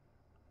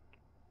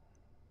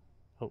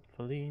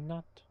 Hopefully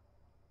not.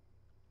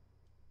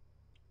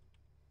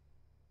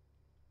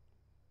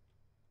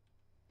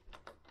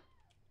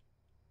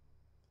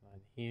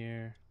 Not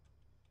here.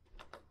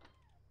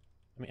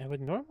 I mean, I would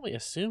normally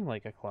assume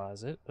like a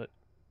closet, but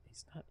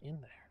he's not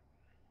in there.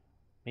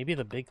 Maybe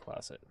the big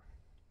closet.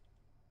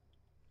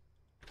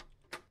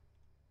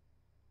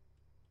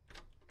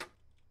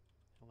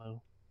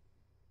 Hello.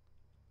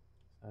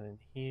 Not in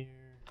here.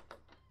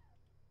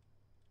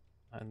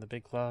 Not in the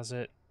big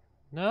closet.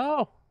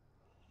 No!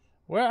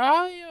 Where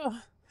are you?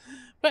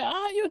 Where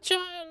are you,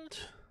 child?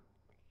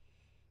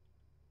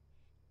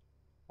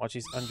 Watch,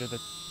 he's under the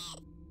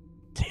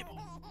table.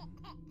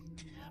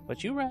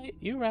 But you're right,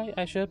 you're right.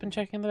 I should have been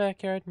checking the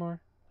backyard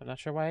more. I'm not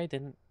sure why I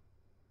didn't.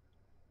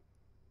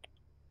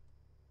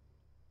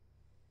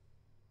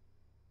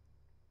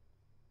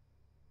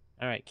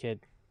 Alright,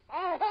 kid.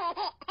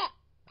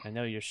 I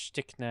know your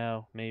shtick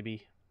now,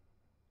 maybe.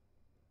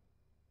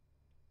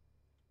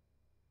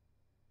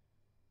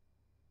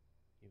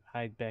 You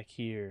hide back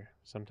here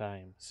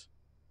sometimes.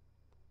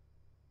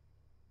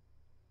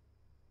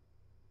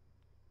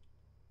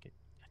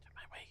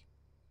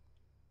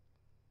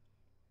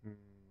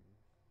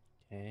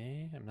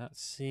 Okay, I'm not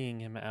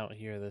seeing him out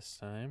here this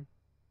time.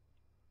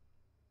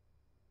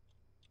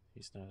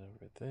 He's not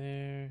over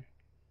there.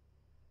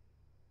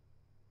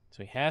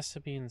 So he has to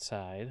be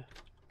inside.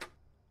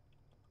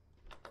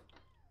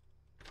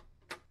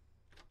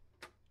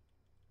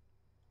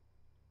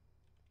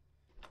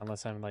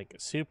 Unless I'm like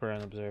super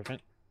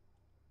unobservant,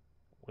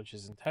 which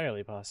is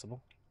entirely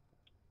possible.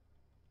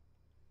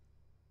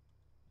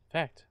 In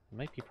fact, it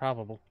might be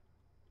probable.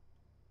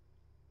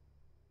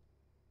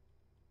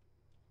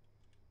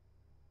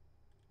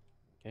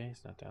 Okay,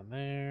 he's not down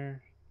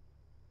there.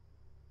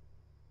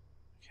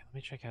 Okay, let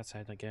me check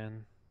outside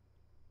again.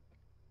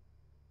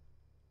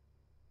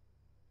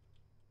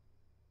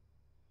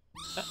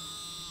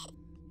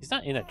 He's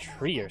not in a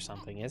tree or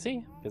something, is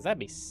he? Because that'd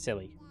be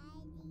silly.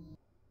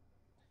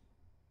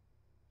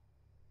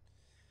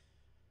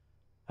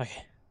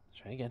 Okay,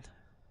 try again.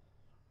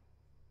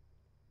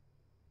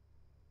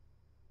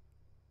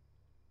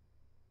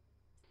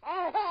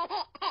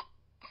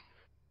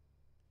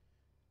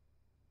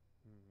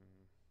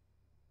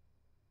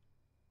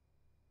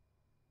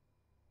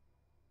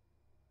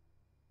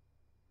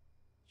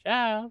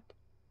 Child!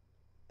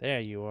 There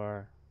you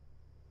are.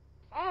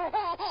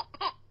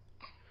 I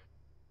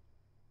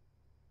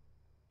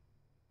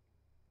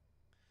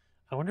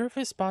wonder if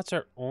his spots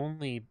are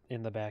only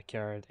in the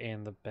backyard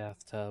and the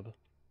bathtub.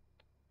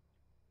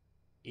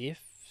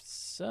 If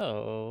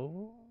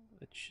so,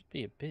 it should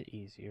be a bit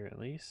easier at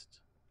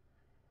least.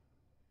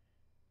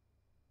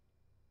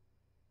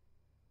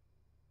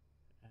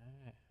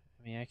 I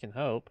mean, I can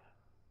hope.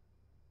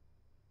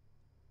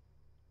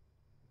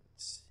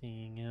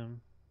 Seeing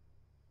him.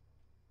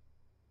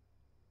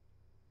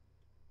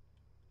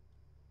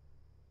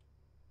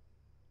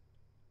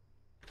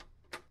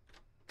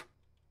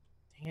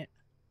 Dang it.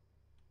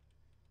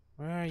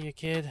 Where are you,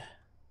 kid?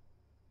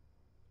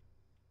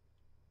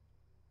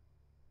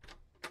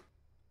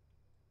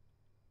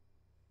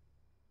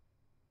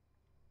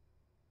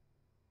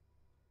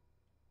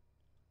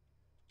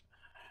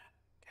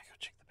 Gotta go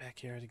check the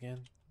backyard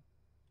again.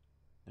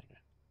 Okay.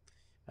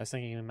 I was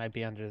thinking it might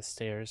be under the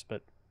stairs,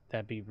 but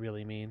that'd be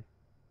really mean.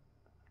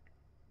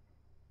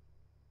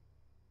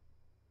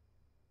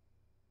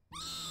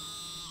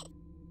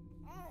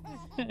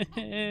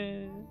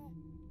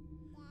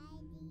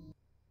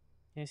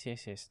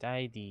 Yes,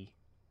 Daddy.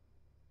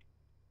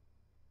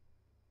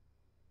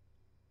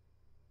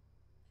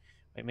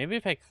 Wait, maybe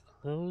if I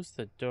close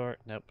the door.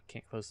 Nope,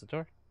 can't close the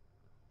door.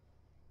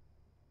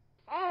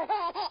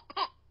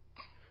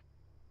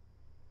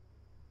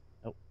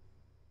 Nope.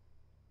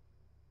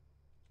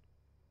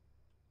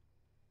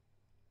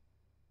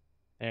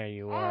 There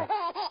you are. Over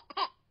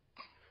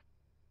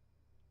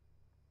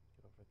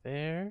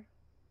there.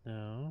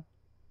 No.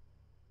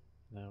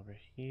 Not over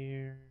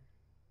here.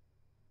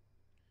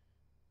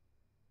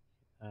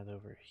 Not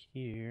over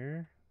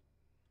here.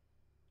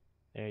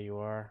 There you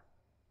are.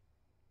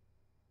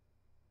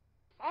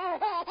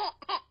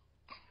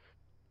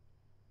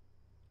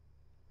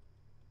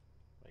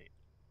 Wait.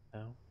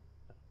 No.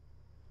 No.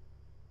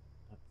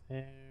 Not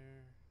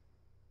there.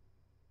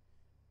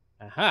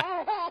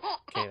 Aha!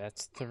 Okay,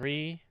 that's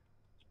 3.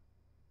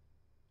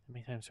 How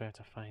many times do I have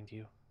to find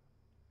you?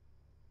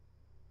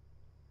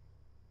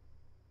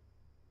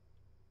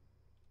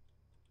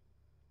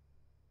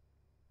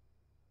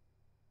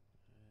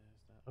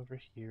 It's not over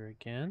here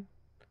again.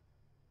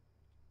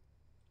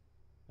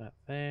 Not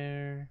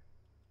there.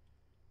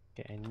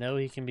 Okay, I know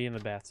he can be in the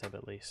bathtub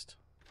at least.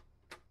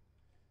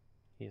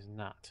 He is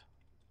not.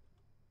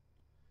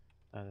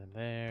 Not in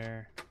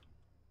there.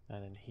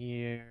 Not in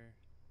here.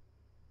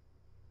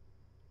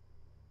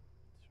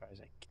 As far as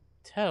I can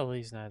tell,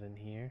 he's not in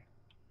here.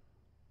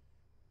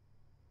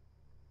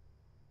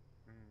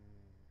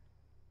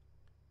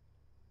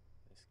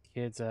 This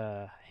kid's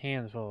a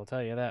handful, I'll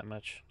tell you that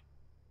much.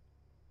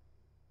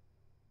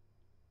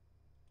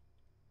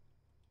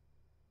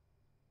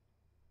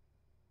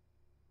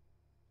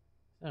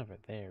 He's not over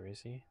there,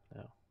 is he?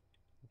 No.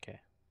 Okay.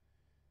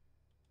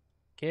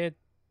 Kid,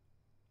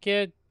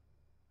 kid,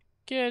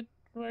 kid,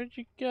 where'd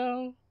you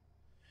go?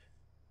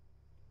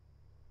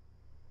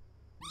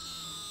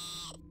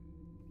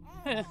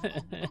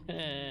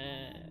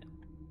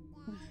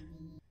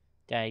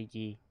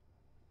 Daddy.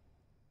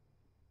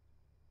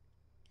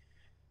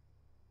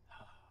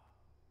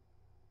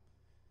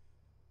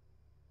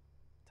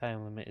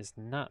 Time limit is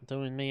not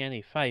doing me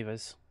any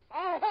favors.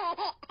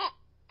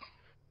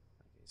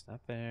 He's not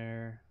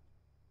there.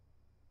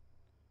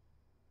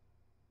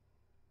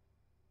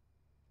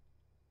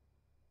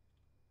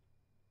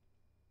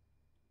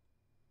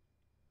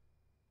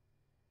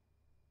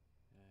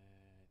 I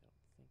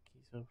don't think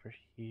he's over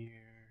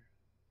here.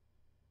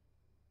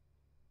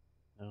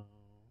 No.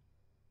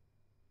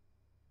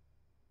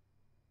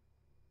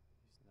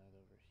 He's not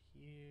over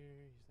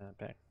here. He's not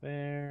back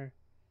there.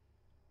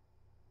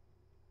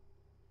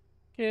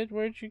 Kid,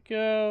 where'd you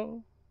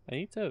go? I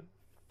need to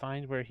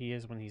find where he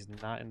is when he's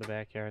not in the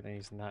backyard and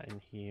he's not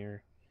in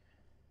here.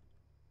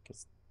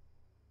 Because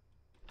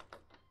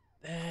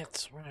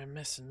that's where I'm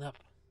messing up.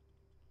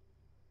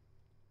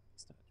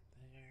 He's not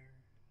there.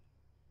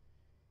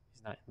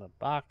 He's not in the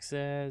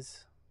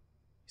boxes.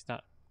 He's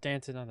not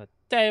dancing on the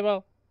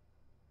table.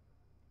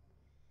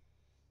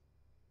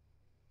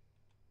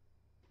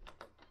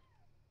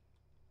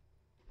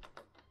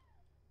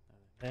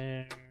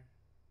 There.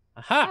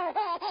 Aha!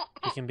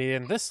 He can be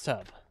in this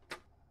tub.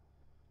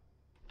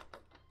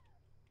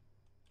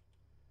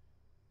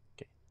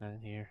 Okay, not in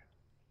here.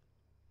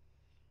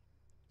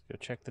 Let's go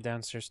check the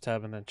downstairs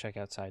tub and then check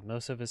outside.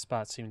 Most of his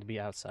spots seem to be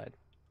outside.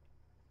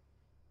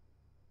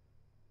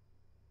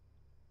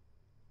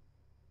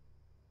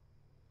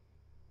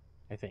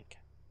 I think.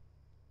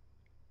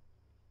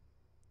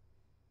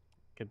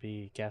 Could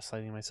be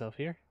gaslighting myself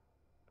here.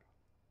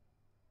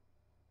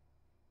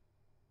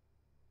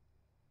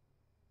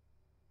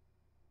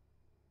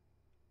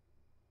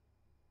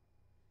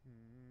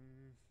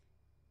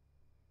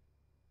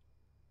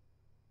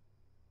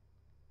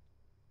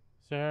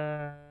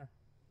 Sir,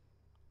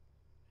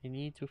 I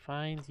need to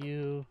find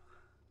you.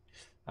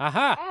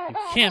 Aha! You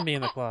can be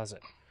in the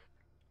closet.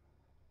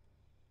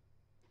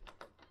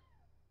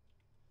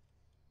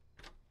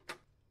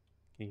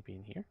 Can you be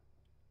in here?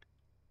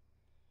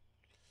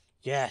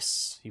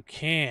 Yes, you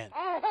can.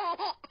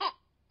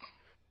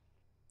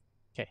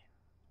 Okay,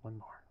 one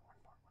more.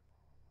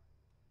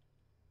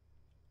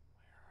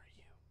 Where are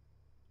you?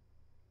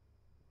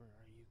 Where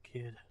are you,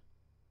 kid?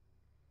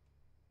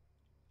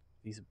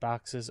 These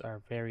boxes are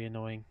very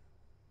annoying.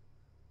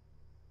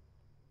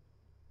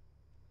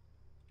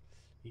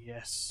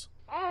 Yes.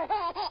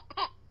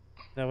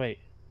 No, wait.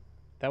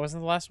 That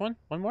wasn't the last one?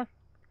 One more?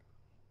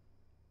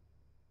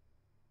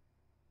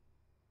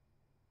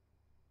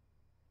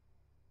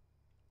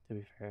 To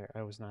be fair,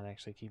 I was not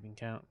actually keeping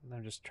count.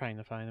 I'm just trying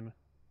to find him.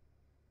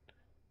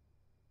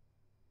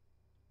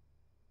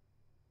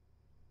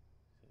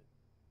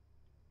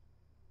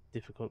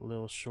 Difficult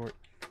little short.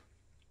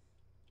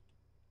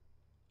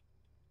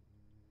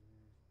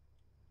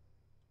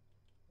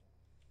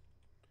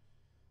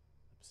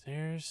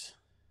 Upstairs.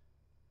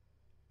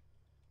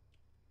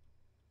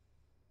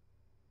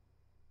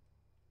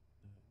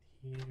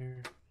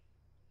 Here.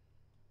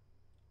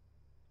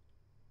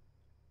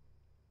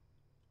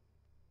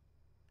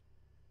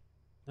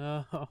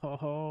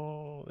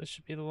 No, this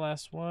should be the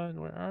last one.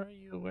 Where are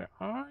you? Where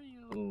are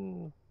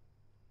you?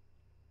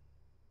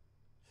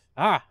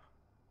 Ah!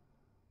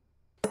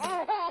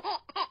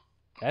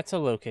 That's a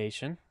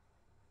location.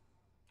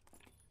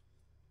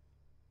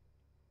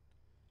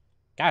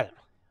 Got him.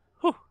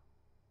 Whew.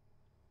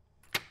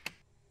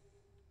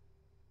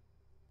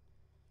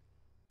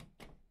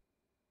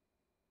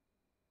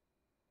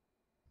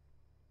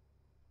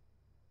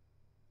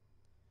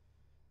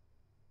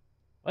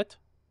 What?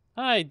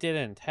 I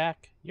didn't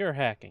hack. You're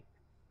hacking.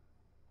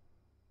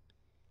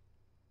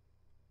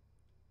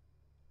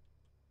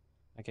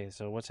 Okay,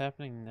 so what's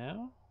happening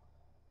now?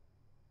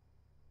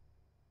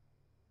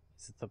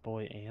 Is it the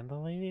boy and the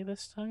lady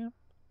this time?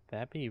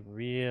 That'd be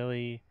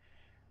really,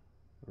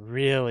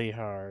 really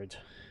hard.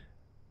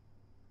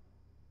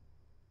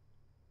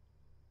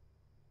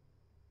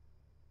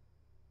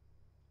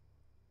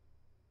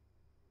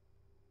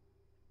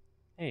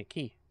 Hey,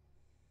 key.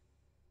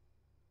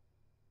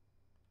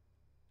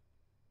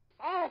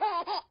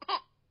 Oh.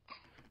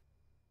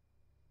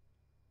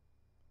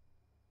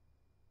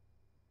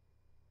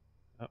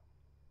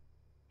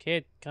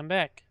 Kid, come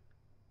back.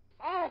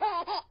 Come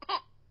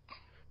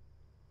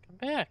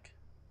back.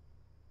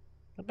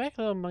 Come back,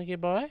 little monkey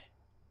boy.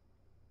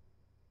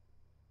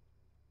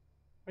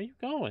 Where you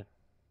going?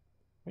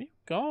 Where you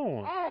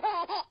going?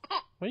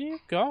 Where you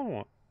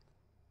going?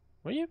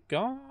 Where you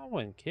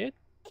going, kid?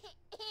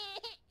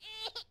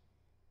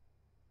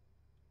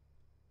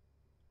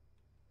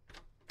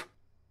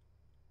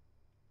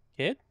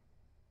 Kid?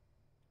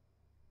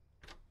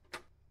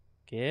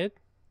 Kid?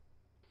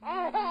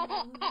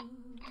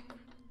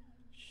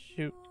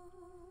 Shoot.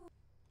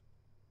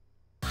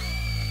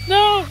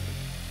 No!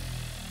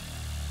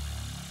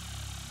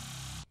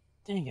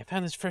 Dang, I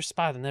found his first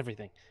spot and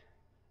everything.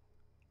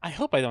 I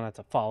hope I don't have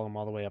to follow him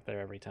all the way up there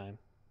every time,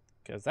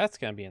 because that's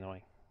going to be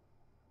annoying.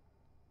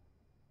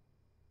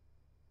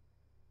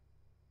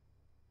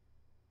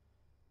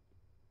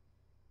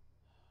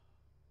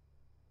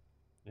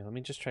 Yeah, let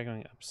me just try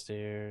going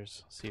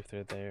upstairs, see if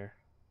they're there.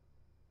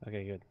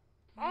 Okay, good.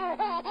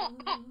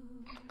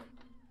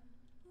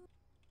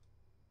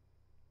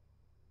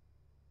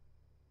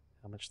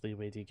 How much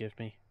leeway do you give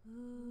me?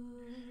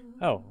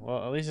 Oh,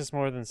 well, at least it's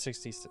more than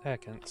 60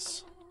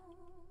 seconds.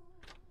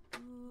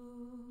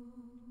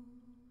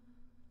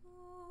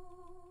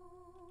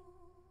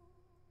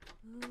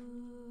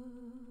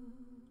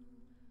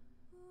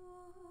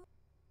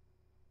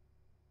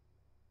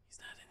 He's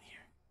not in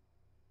here.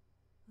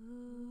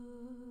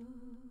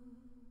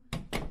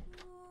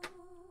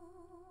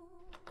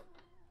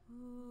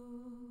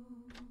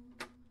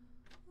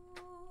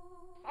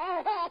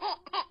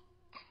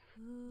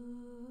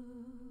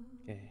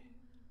 Okay,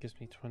 gives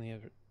me 20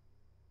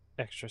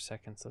 extra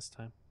seconds this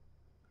time,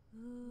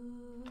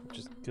 which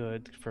is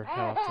good for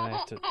how often I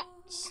have to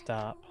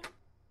stop.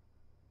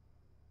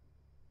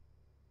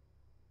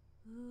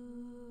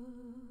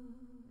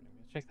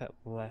 Check that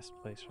last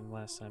place from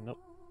last time.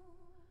 Nope.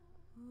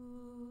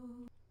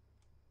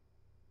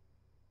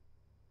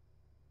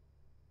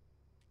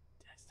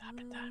 Did I stop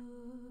in time?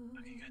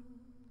 Okay, good.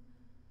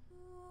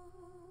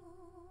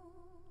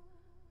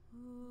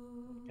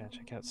 Gotta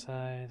check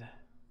outside.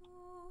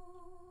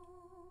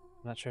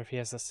 I'm not sure if he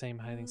has the same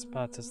hiding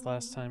spots as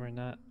last time or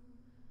not.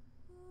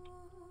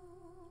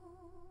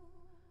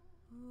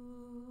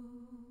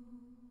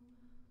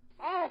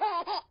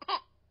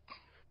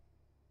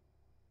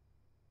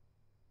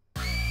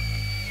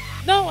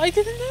 No, I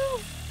didn't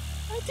move!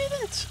 I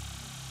didn't!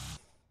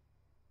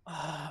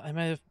 I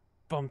might have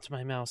bumped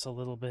my mouse a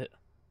little bit.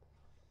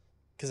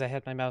 Because I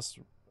had my mouse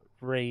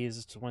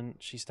raised when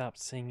she stopped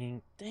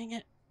singing. Dang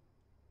it.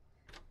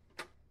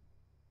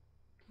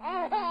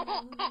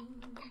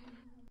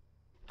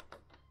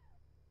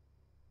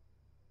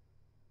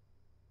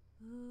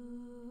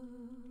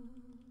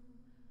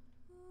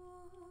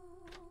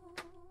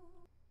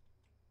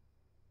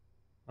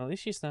 At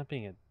least she's not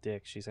being a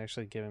dick. She's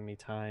actually giving me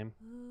time.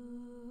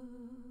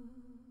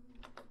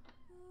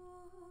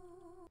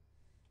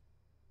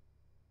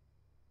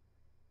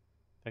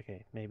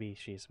 Okay, maybe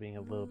she's being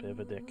a little bit of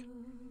a dick.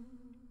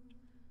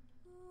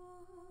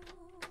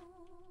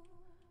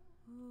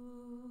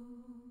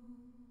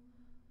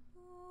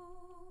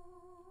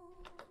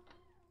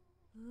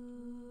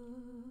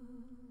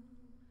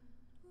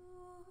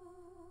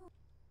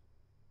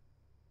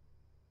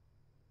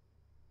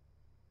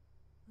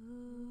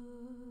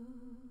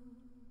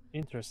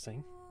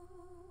 Interesting.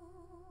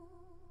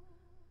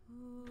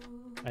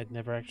 I'd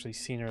never actually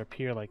seen her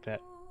appear like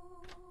that.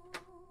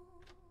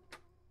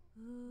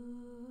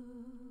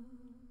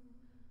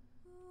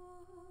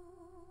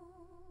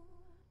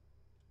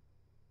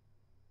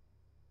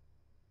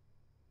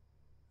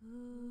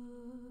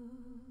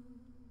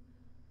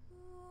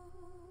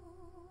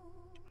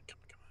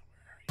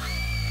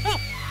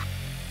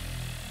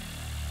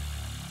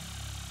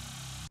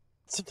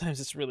 Sometimes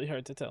it's really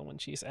hard to tell when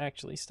she's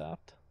actually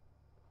stopped.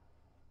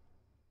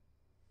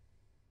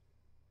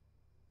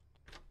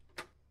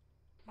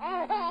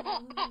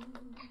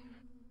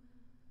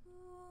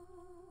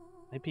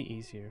 Might be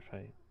easier if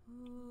I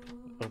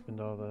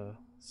opened all the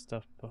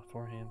stuff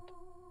beforehand.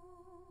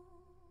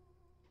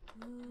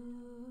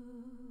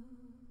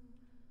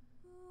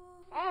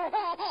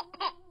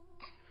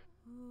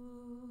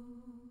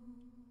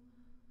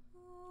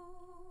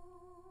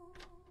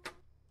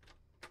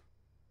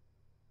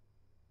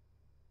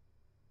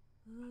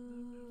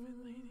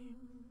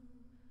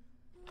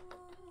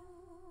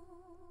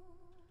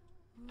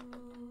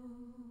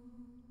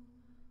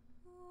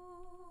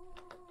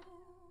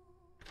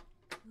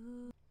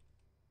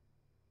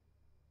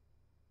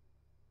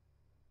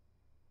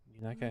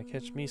 You're not gonna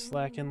catch me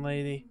slacking,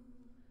 lady.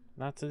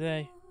 Not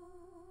today.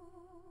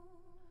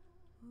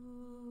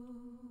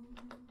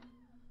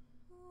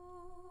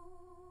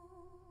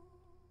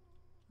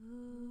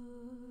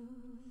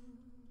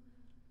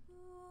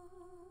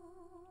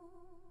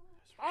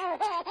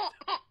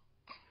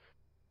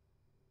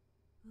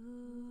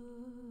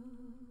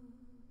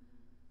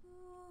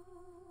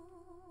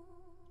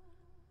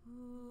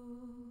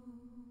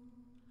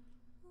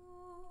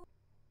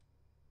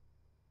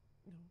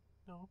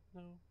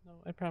 No.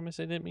 I promise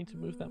I didn't mean to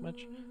move that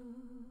much.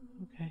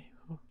 Okay.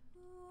 Oh.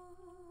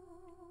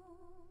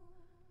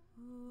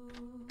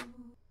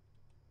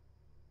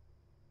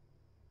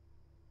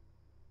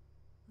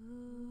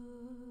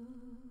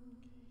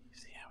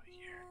 Is he out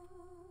here?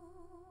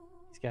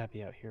 He's gotta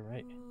be out here,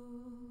 right?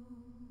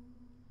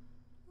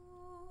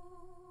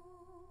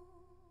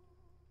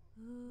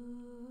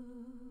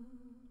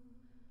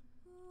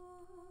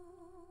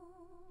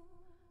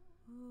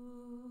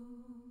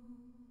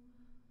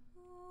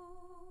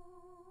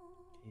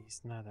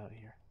 He's not out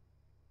here.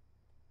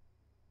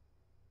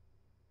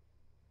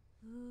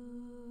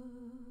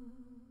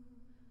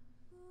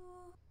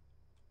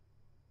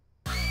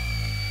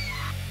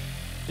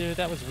 Dude,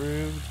 that was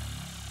rude.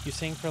 You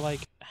sang for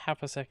like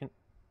half a second.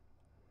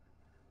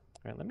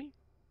 Alright, let me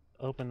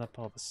open up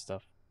all the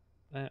stuff.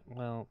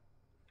 Well,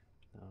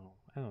 no,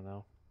 I don't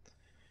know.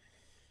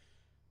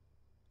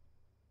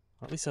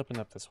 I'll at least open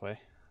up this way.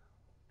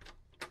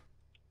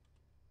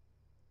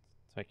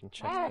 So I can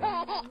check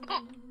that.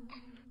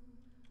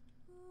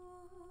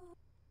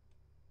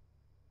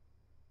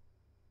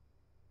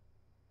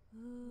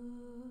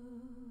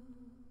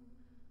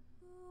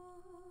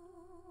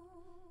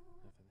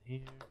 Nothing here.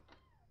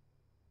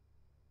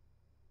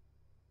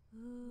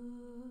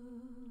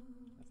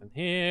 Nothing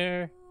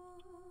here.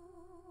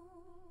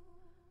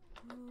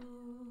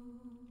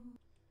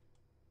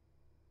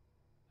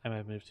 I might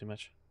have moved too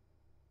much.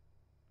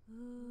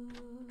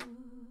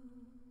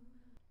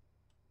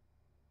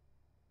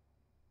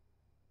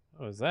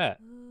 What was that?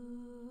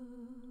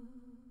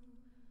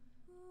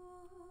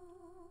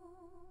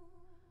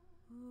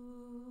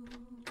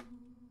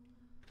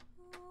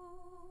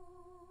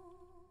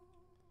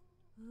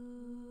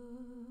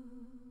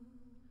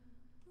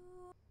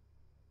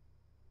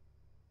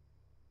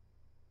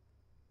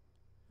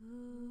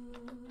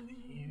 Not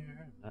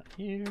here. Not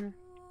here.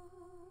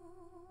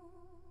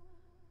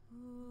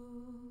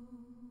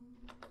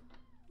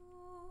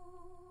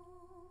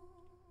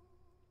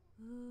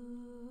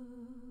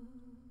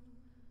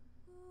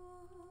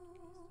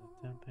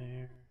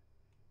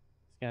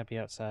 gotta be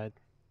outside.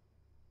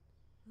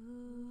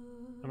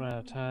 I'm out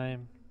of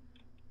time.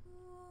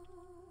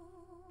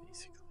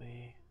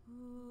 Basically.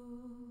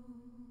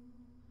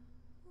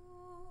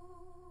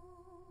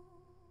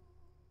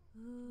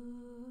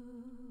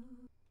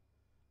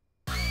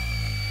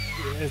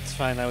 It's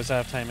fine, I was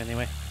out of time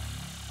anyway.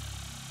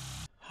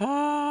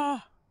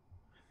 Ah!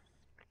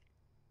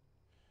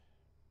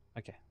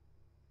 Okay.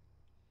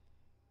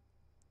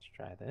 Let's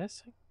try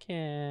this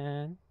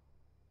again.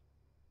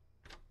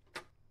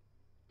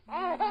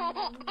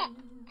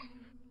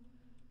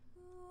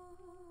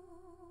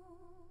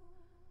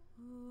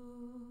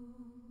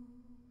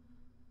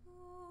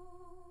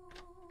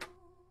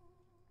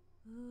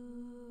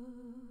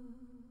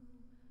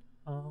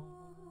 Oh.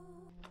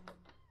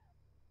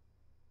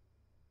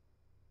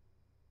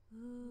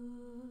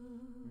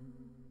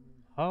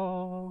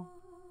 Oh.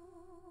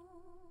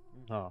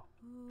 Oh.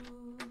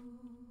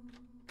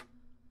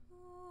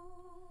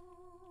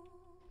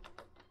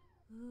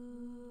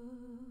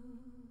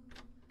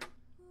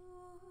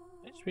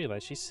 I just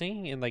realized she's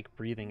singing in like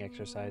breathing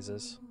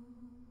exercises.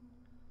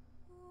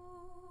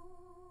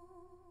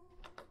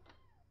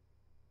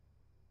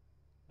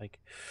 Like.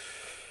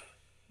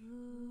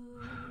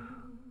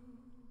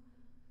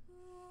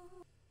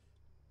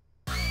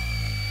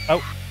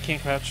 Oh,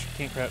 can't crouch,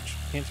 can't crouch,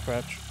 can't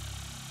crouch.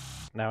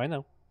 Now I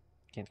know.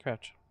 Can't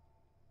crouch.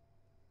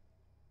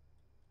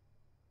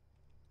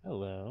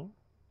 Hello.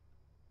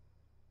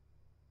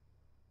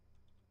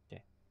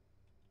 Okay.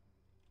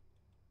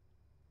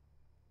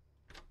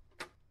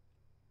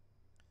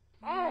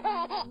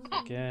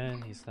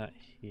 Again, he's not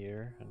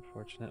here,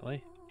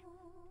 unfortunately.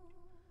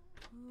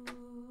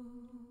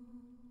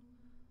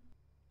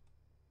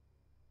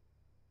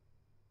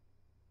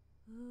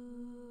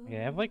 Okay,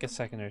 I have like a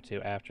second or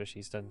two after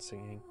she's done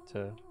singing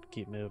to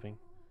keep moving.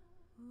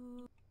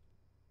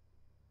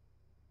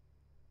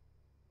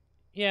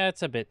 Yeah,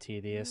 it's a bit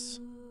tedious.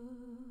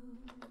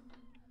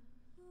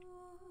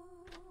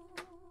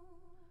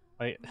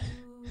 Like,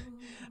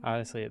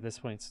 honestly, at this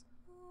point, it's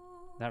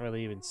not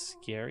really even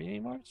scary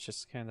anymore. It's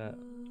just kind of,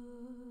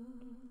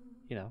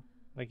 you know,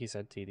 like you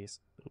said, tedious.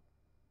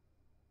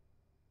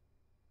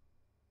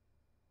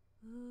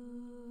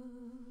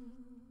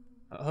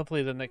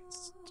 Hopefully the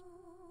next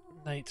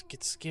night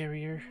gets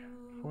scarier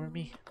for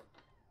me.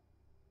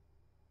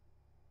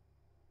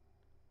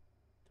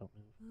 Don't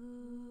move.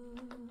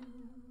 Okay.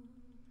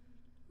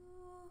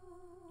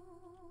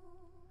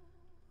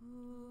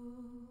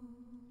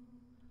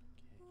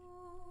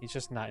 He's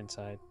just not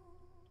inside.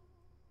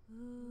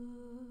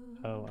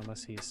 Oh,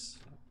 unless he's...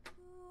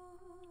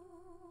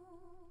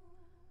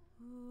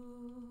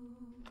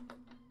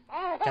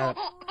 Got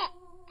it.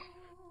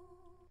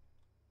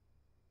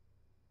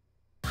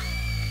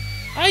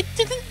 I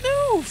didn't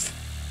move!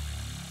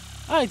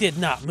 I did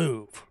not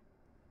move.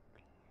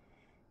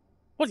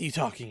 What are you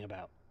talking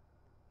about?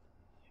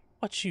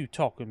 What you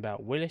talking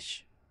about,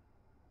 Willis?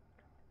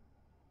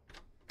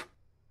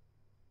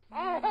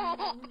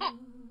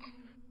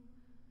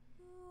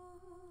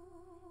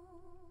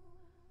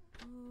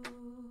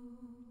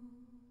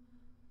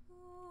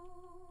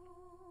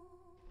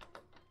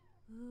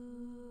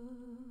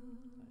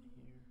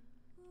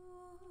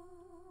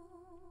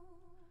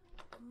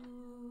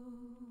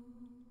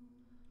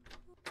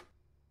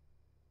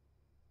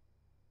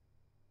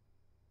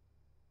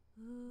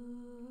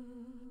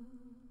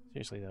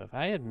 Seriously though, if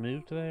I had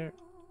moved there,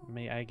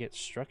 may I get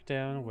struck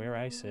down where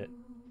I sit.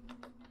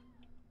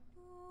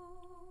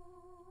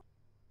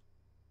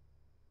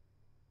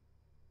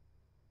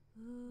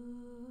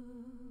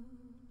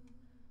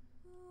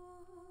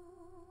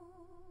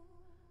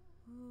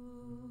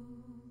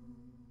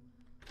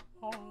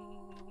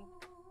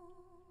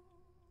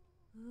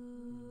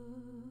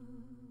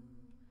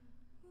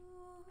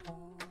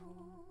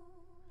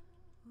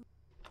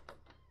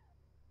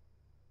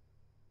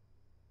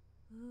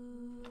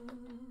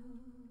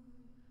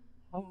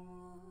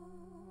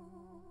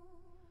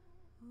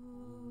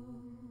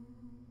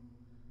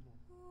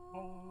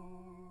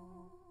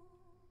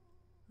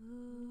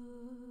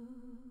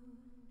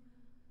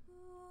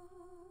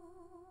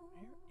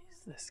 Where is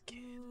this kid?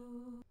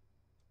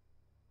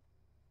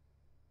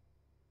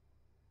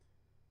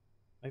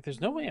 Like,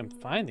 there's no way I'm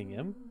finding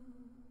him.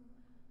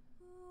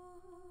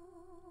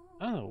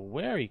 I don't know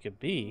where he could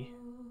be.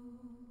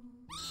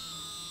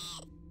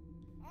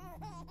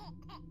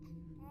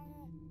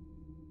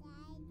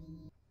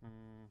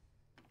 Hmm.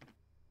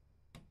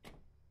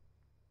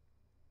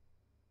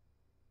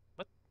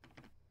 What?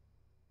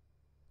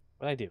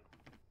 What'd I do?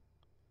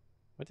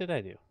 What did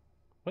I do?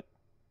 What?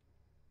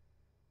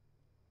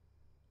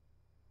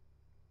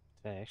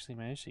 Did I actually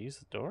manage to use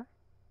the door?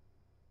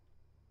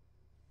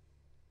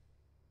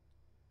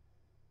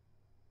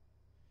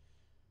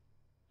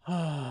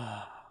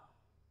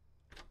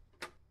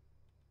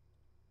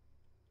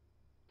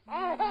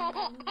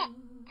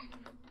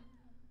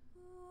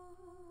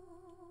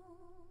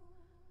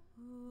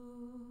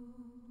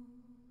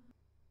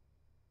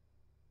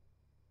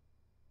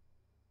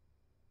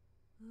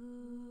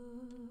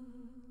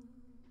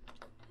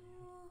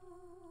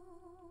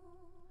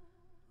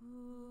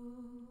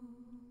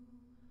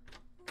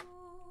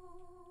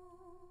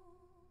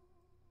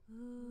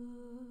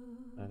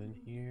 in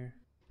here.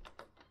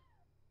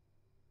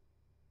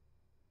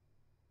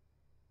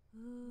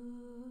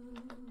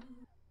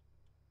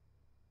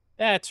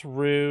 That's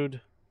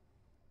rude.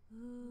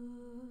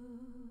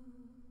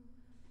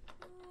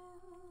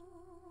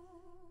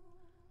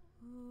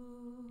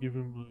 Give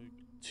him like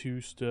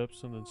 2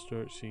 steps and then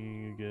start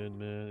singing again,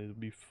 man. It'll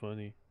be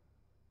funny.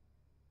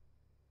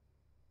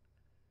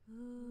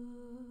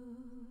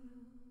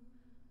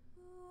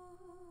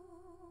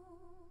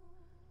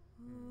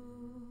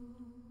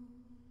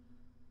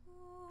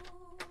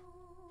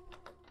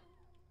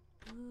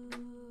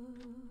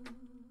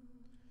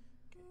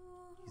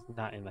 He's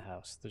not in the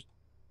house. There's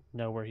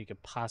nowhere he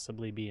could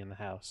possibly be in the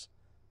house.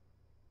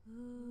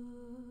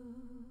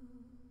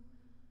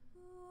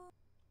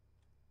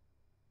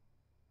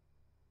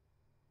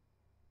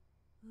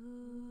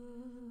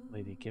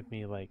 Lady, give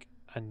me like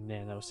a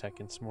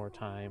nanoseconds more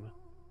time.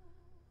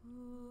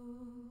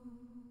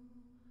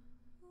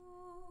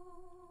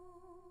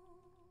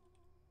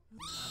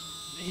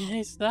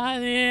 He's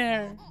not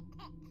here.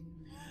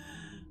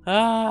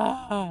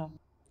 Ah.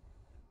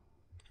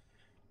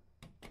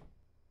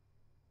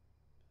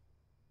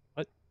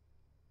 What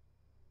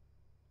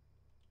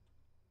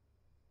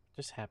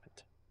just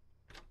happened?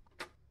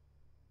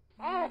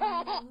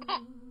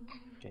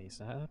 Okay, he's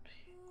not up here.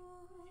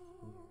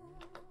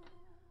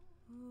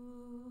 I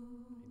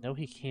know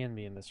he can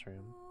be in this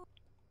room.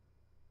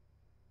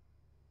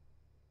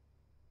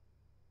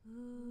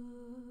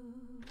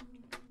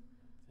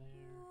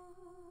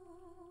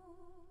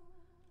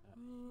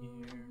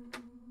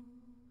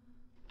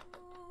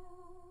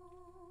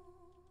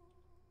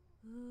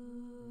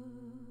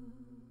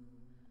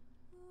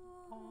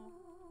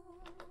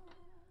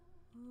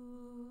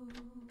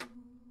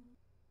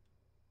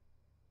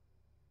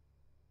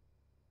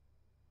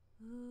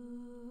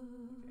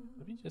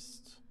 Let me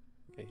just...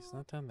 Okay, he's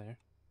not down there.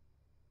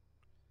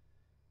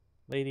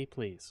 Lady,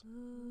 please.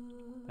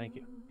 Thank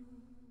you.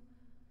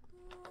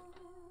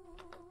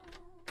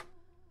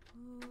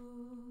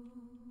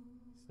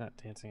 He's not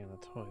dancing in the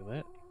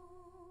toilet.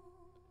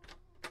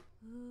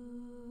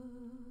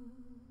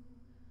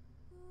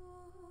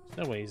 There's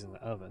no way he's in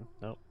the oven.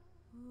 Nope.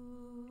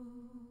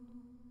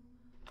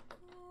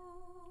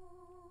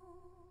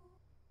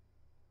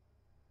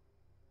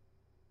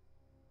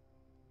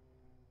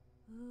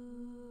 Under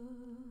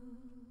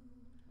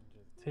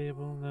the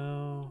table,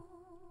 no.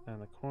 Down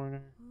the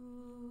corner.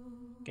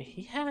 Okay,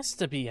 he has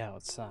to be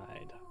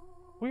outside.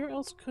 Where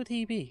else could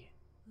he be?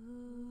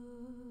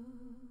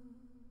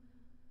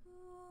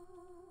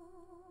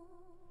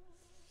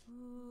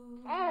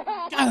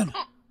 Got him!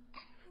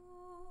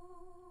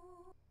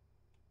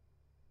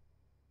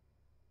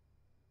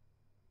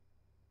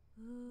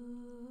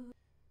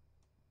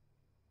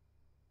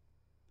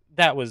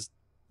 That was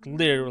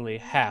literally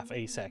half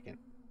a second.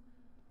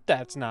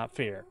 That's not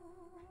fair.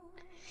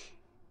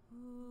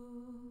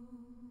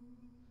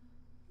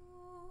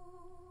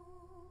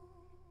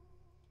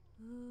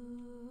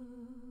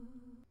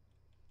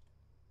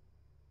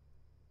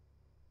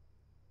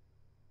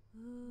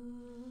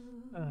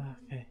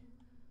 Okay.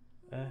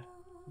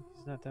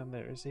 He's not down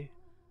there, is he?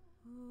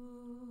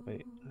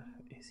 Wait,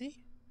 is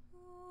he?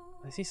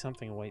 I see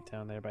something white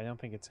down there, but I don't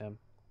think it's him.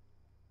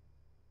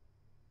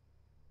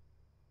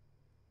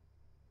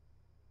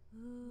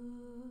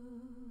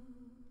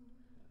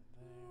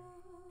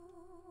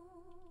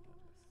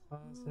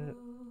 Closet.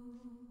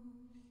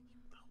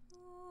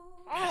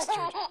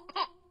 Bastard.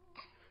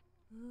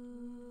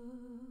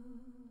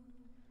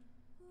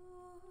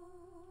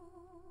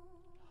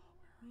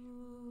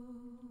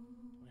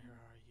 Where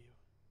are you?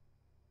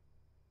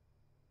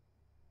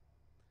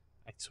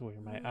 I swear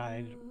my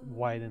eye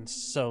widens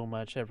so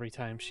much every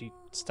time she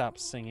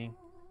stops singing.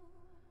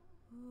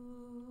 He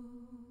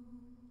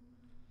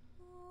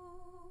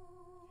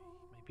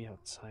might be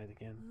outside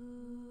again.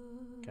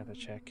 Gotta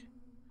check.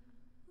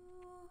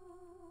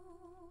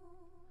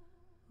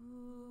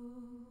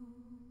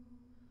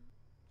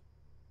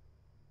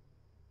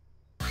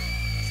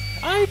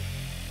 I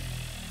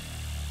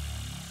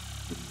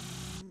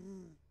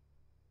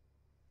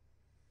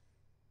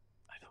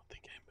don't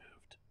think I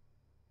moved.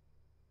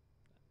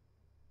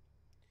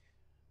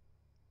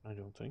 I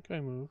don't think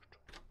I moved.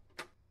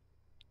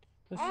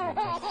 This isn't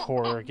a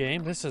horror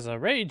game. This is a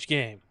rage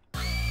game.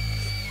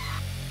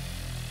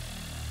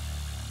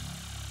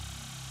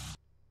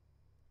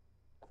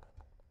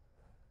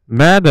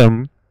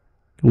 Madam,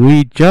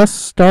 we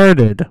just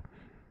started.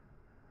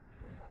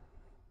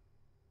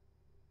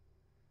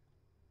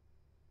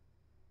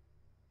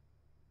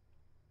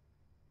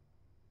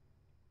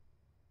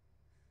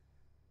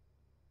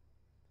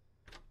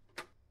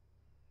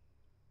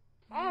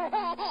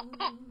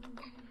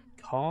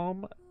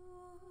 Calm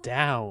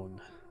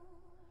down.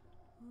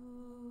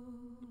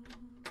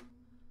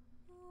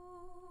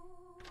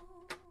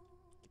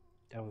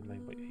 That would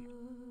make me.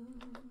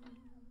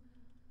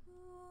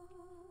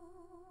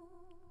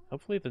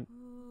 Hopefully the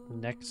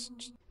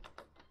next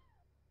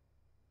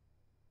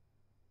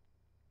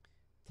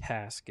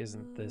task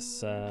isn't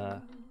this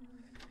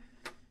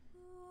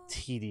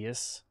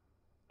tedious.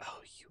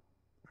 Oh, you.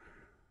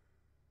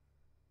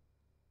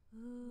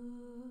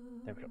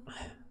 There we go.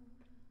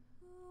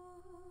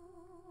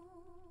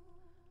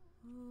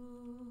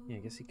 Yeah, I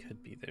guess he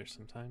could be there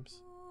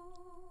sometimes.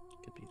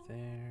 Could be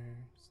there.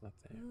 It's not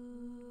there.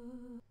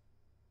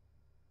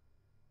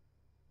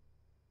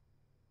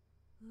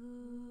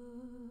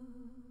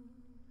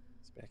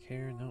 It's back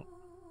here. Nope.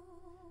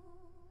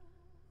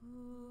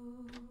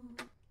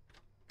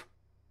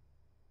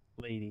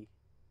 Lady.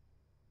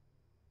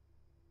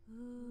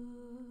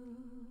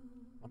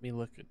 Let me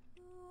look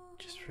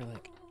just for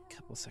like a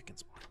couple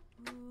seconds more.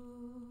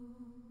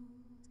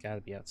 It's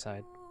gotta be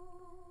outside.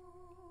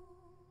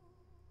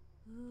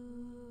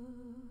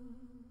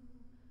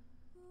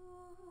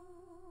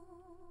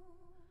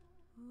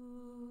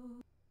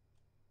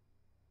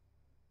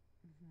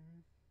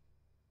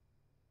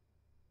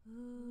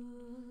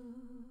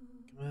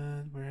 Come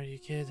on, where are you,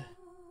 kid?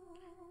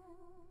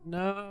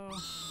 No.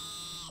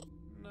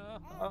 No.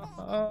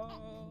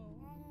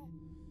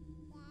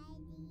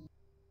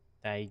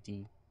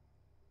 Daddy.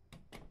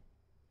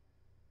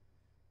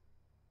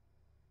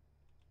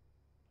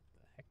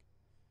 What the heck?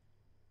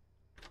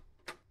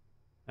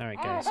 Alright,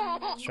 guys.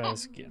 Let's try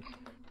this again.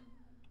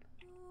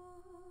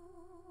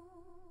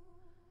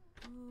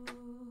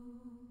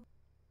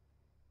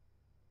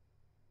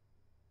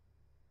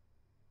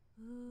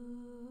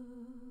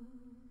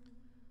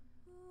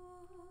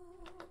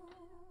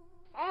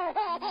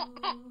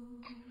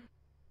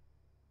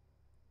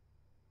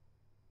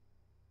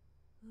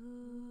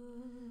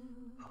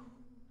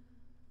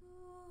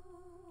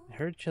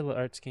 I heard Chilla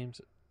Arts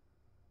games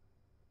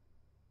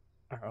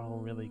are all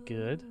really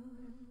good.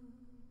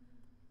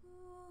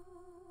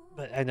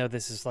 But I know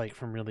this is like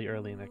from really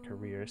early in their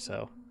career,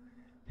 so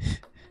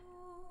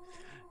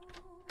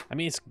I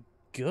mean it's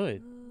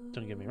good,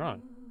 don't get me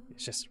wrong.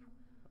 It's just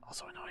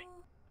also annoying.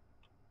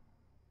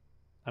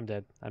 I'm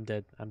dead. I'm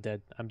dead. I'm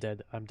dead. I'm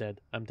dead. I'm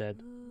dead. I'm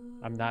dead.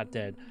 I'm not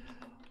dead.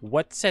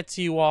 What sets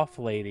you off,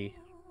 lady?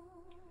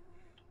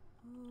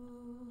 I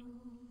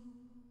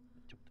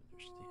don't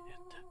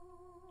understand.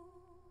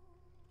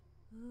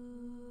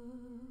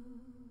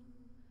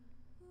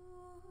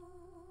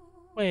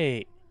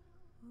 Wait.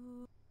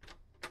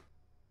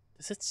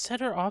 Does it set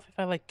her off if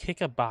I like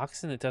kick a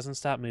box and it doesn't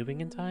stop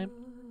moving in time?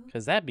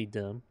 Because that'd be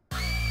dumb.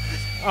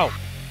 Oh.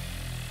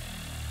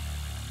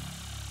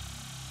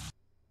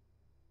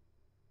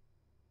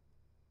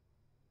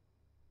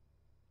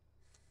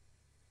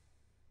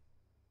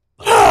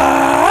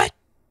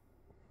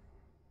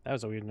 That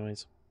was a weird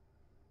noise.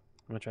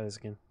 I'm gonna try this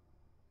again.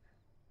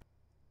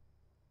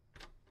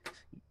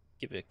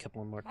 Give it a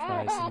couple more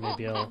tries and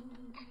maybe I'll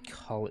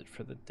call it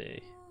for the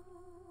day.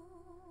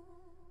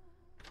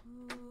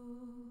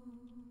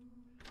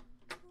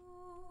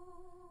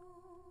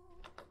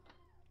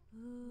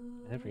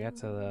 I forgot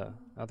to the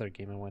other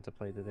game I wanted to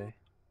play today.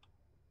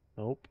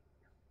 Nope.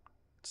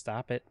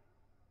 Stop it.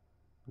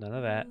 None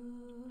of that.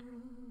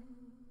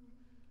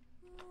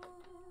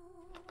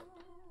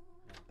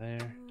 Not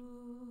there.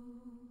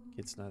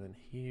 Kid's not in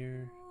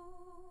here.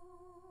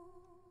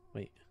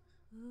 Wait.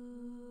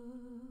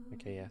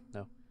 Okay, yeah,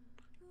 no.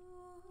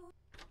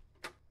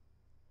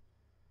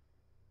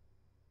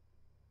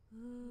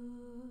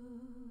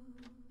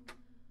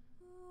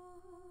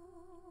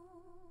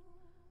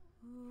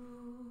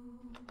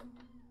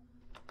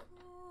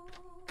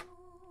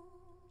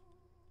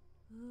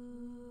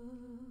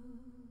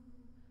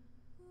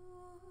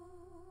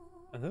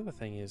 Another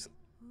thing is,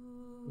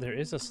 there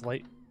is a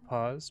slight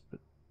pause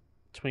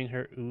between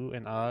her ooh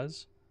and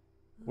ahs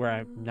where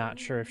I'm not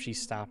sure if she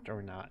stopped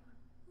or not.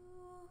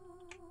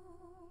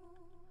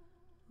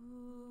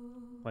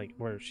 Like,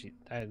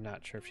 I'm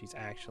not sure if she's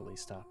actually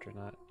stopped or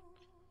not.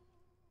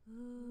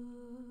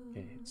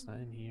 Okay, it's not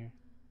in here.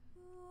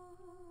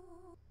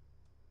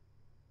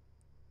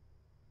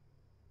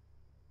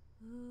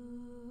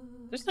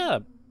 There's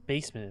not a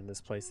basement in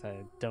this place that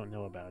I don't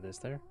know about, is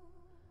there?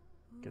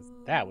 Because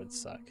that would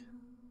suck.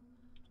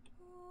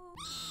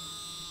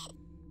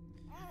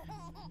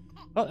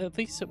 Well, at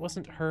least it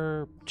wasn't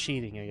her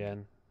cheating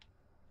again.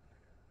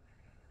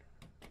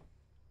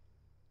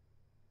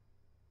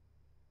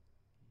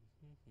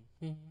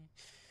 I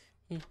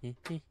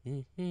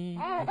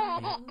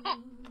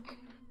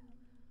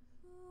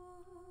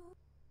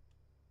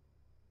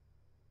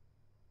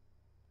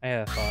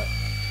had a thought.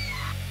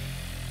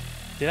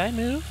 Did I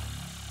move?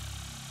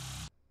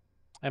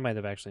 I might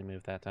have actually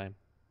moved that time.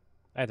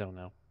 I don't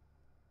know.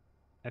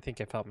 I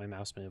think I felt my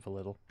mouse move a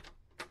little.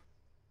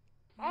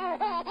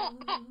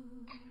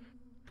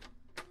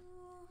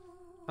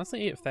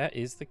 Honestly, if that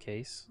is the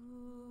case,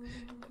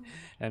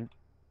 and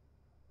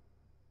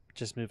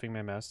just moving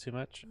my mouse too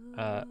much,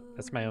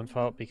 that's my own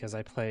fault because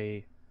I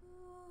play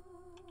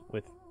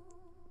with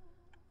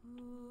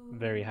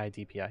very high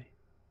DPI.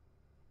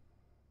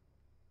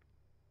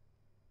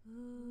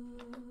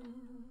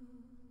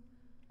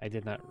 I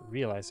did not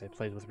realize I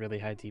played with really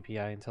high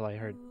DPI until I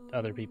heard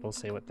other people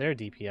say what their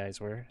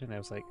DPIs were, and I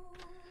was like,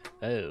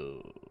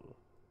 oh.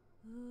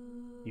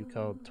 You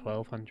called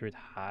 1200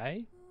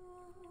 high?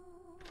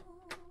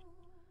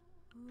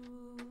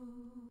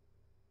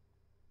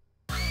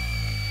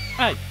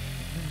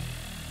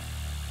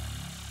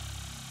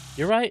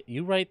 You're right.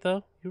 You're right,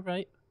 though. You're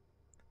right.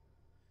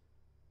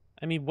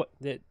 I mean,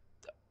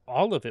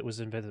 all of it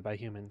was invented by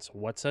humans.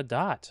 What's a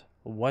dot?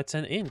 What's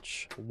an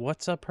inch?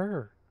 What's a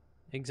per?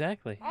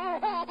 Exactly.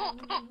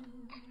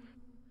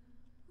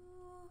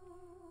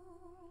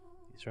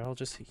 These are all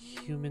just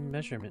human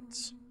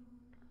measurements.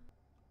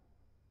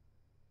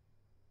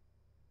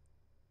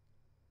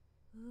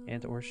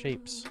 And or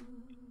shapes.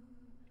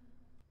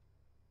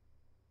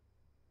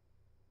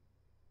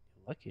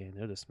 Lucky I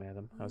noticed,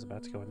 madam. I was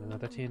about to go on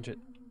another tangent.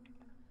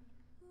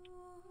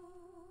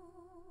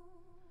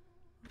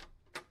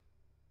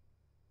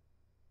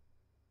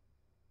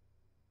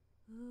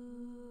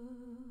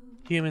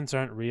 Humans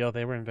aren't real.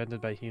 They were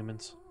invented by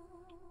humans.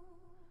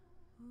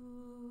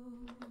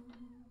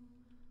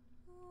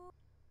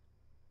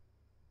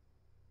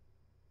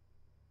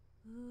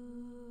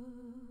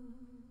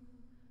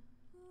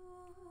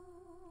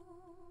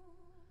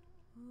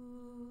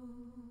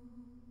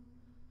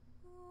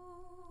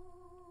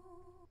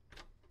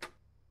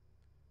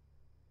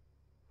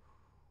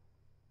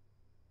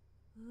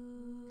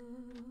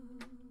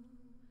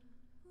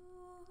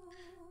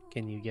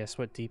 Can you guess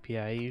what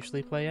DPI I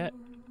usually play at?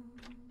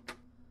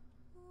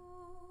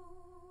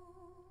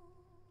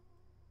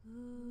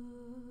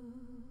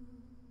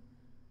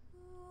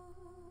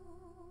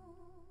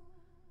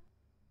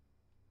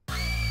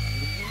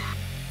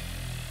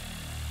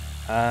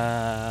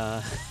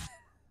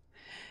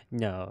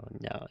 No,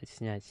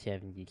 it's not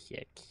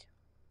 76.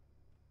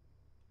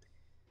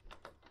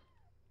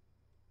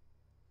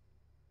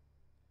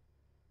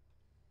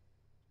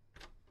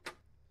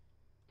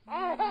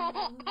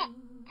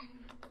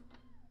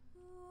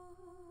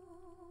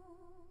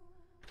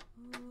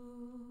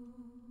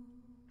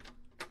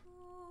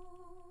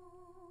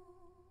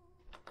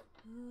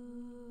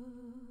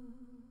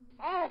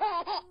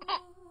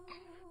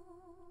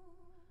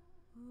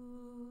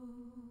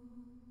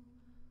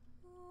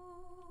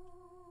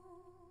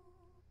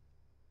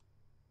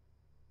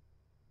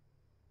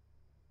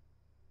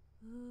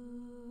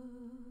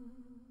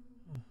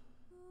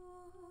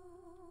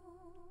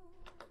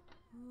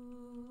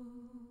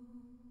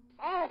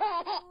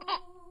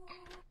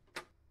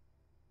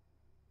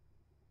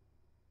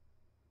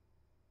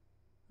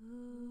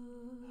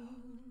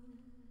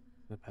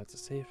 I'm about to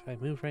say if I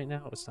move right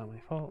now, it's not my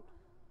fault.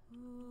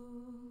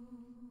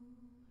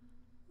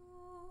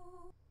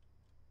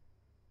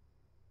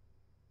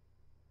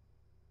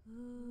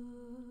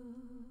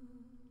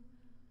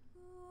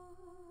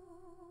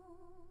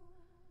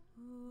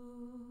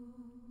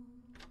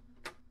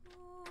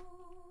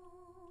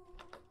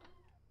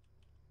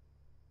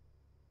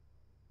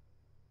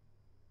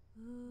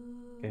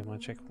 Okay, I'm gonna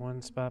check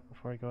one spot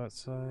before I go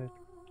outside.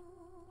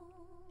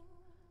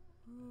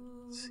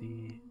 Let's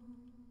see.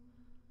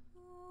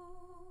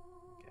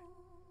 Okay.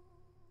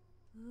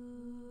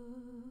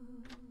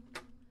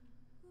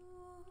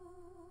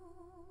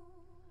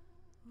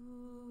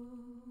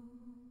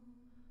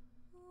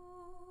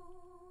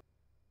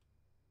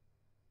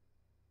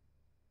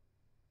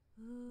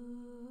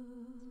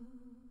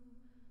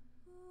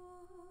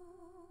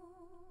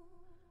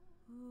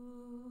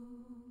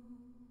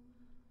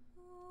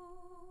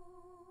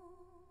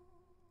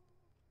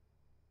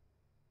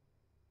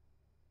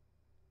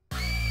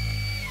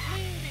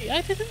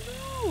 I didn't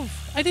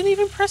move. I didn't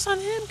even press on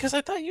him because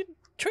I thought you'd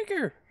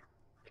trigger.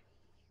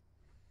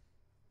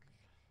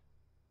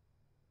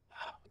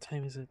 What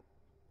time is it?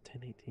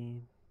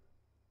 10:18.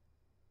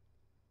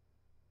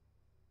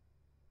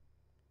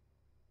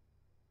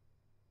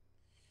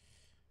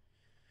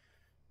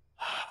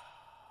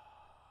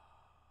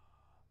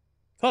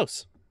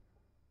 Close,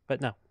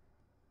 but no.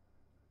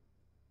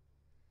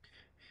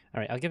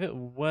 All right, I'll give it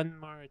one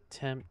more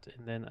attempt,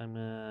 and then I'm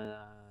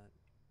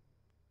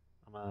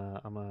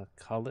gonna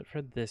call it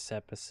for this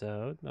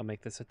episode. I'll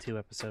make this a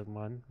 2-episode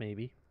one,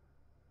 maybe,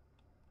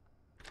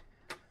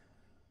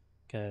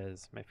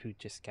 because my food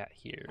just got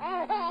here.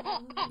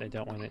 I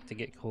don't want it to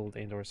get cold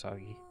and or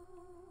soggy.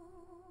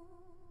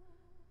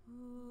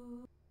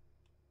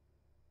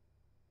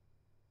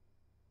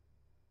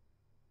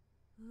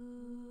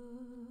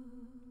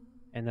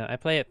 And I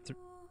play at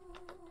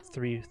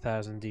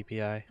 3,000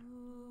 DPI.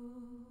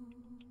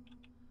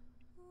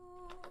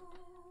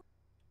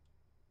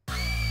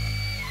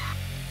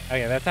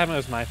 Okay, that time it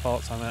was my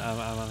fault, so I'm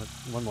on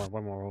one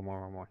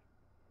more.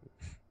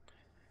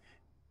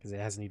 Because it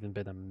hasn't even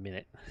been a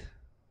minute.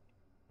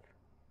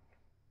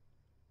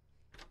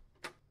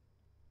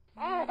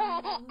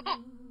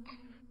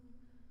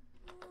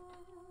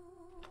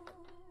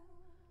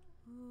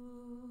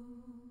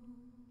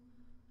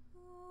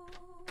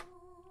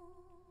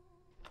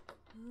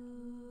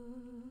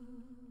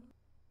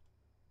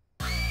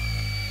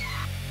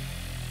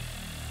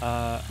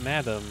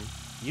 Madam,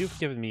 you've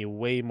given me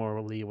way more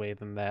leeway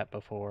than that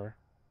before.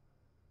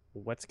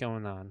 What's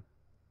going on?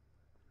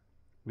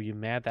 Were you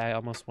mad that I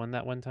almost won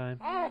that one time?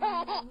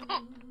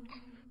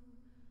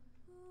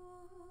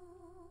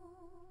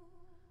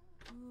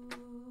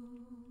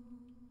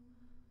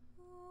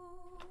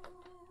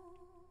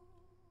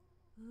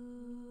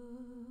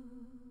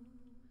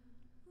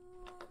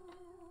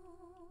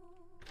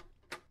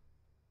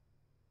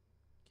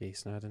 Okay,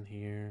 he's not in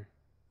here.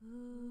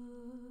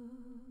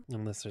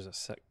 Unless there's a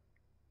sec.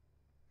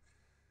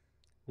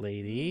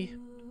 Lady.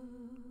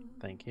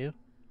 Thank you.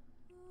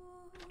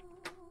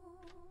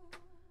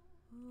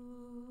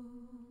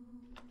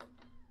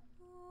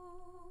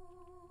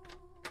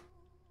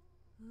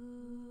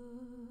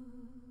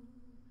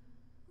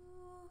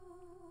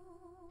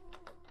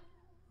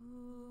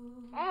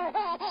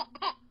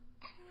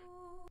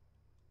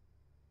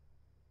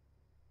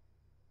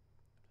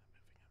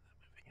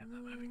 I'm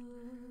not moving.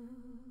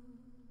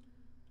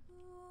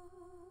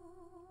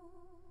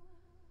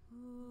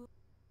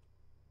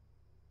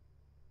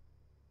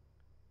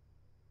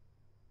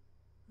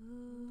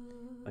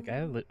 Like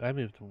I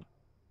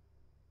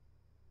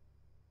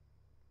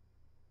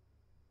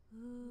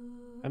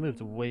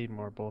moved way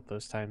more both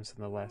those times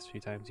than the last few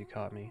times you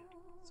caught me.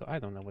 So I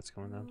don't know what's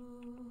going on.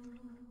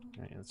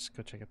 Alright, let's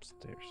go check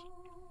upstairs.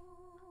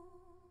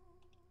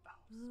 Oh,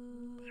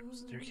 spiral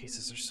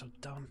staircases are so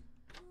dumb.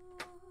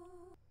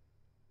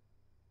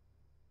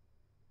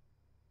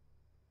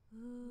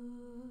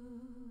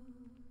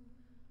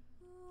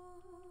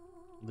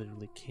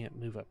 Literally can't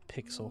move a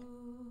pixel.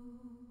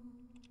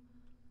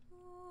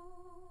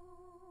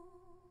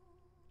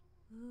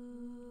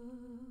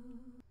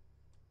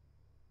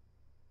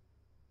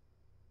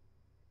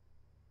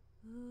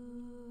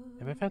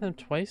 Have I found him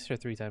twice or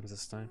 3 times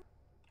this time?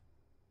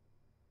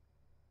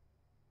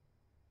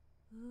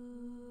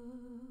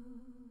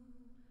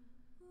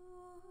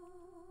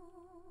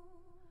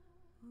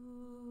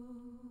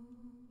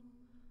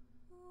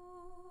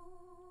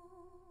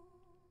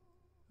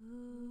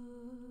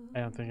 I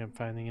don't think I'm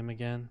finding him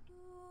again.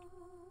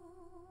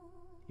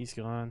 He's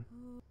gone.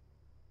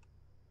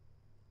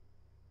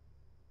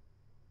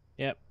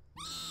 Yep.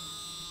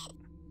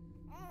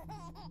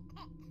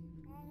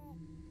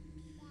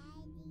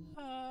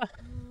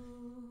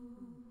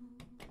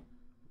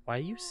 Why are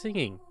you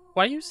singing?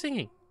 Why are you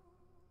singing?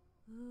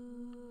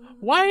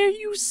 Why are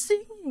you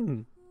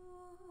singing?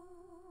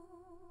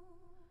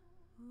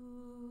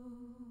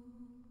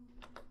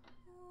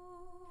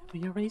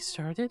 We already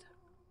started?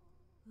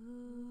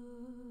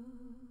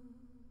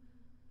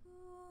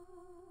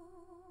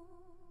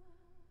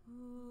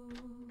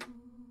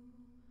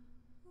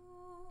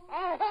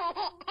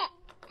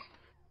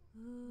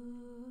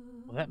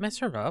 Will that mess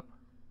her up?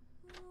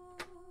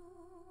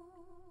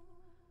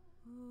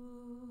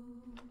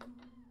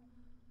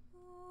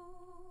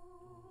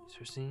 Is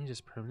her singing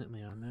just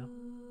permanently on now?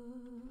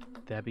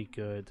 That'd be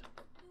good.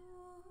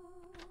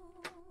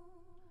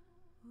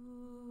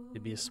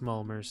 It'd be a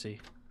small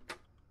mercy.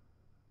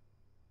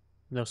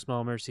 No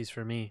small mercies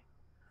for me.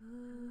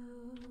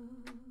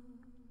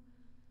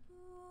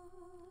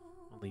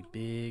 Only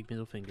big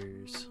middle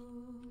fingers.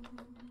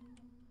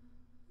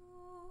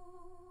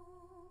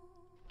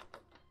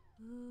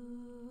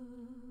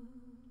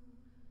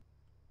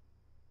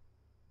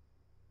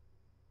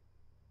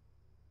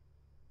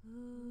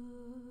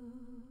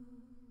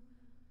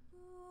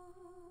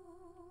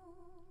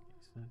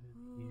 He's not in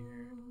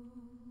here.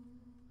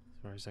 As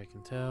far as I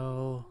can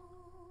tell.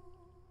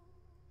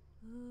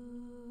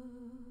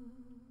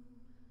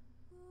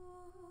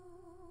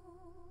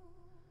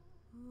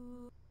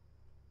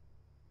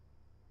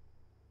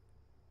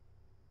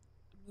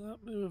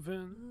 Not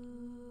moving.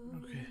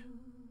 Okay.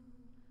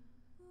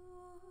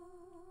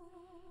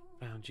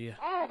 Found you. It's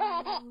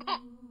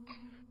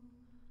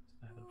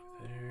not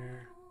over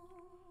there.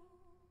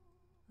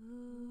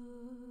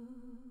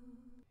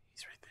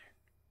 He's right there.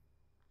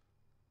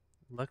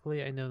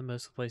 Luckily, I know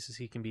most of the places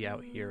he can be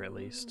out here at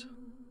least.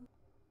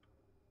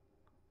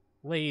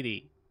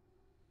 Lady.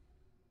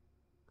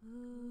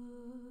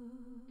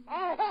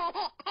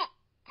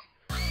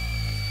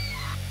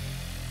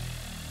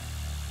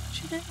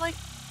 She did like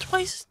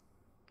twice.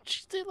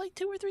 She did like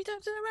 2 or 3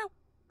 times in a row.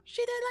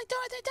 She did like 2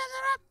 or 3 times in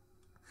a row.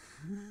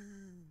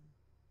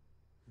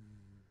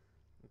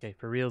 Okay,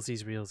 for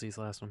realsies,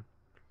 last one.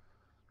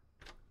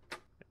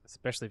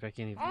 Especially if I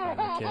can't even find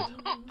the kid.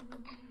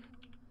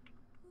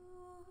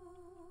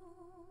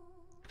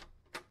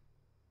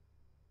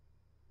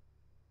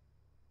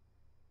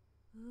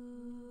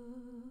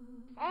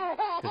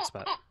 Good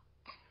spot.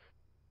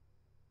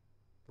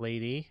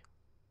 Lady,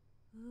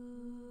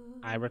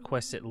 I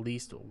request at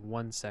least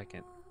 1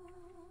 second.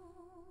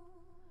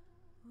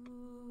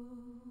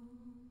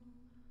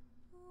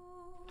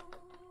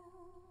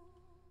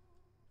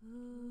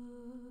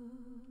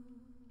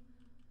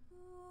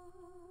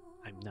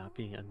 I'm not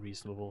being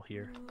unreasonable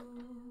here.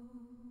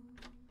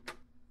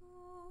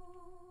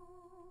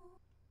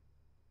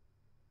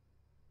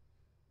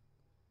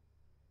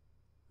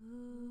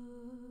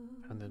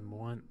 Found him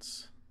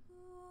once.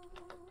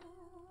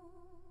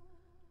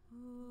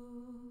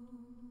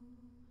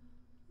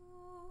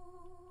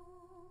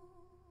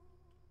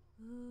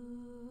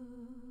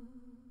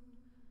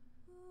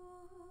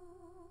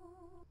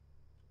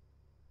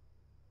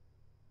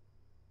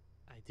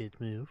 I did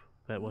move.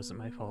 That wasn't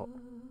my fault.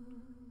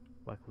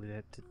 Luckily,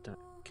 that did not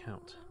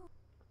count.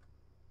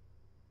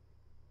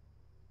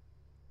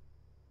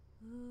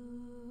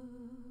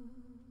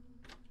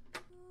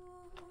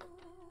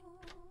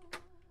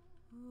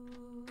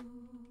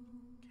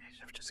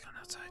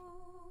 outside.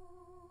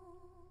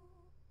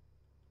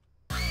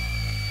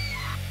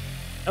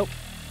 Oh.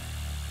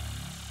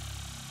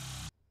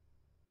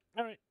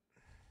 All right.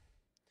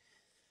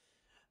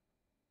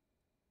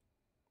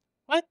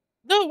 What?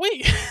 No,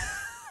 wait.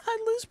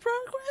 I lose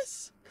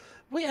progress.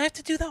 Wait, I have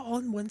to do that all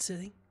in one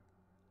sitting.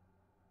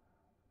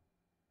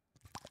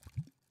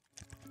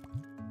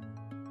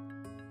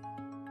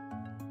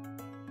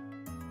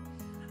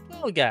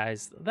 Well,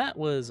 guys, that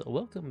was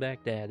Welcome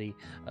Back, Daddy.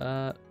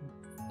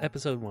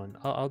 Episode 1.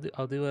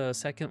 I'll do a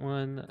second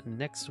one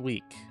next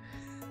week.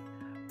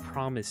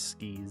 Promise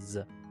skis.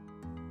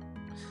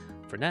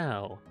 For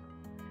now,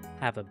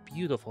 have a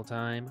beautiful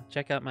time.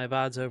 Check out my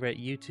VODs over at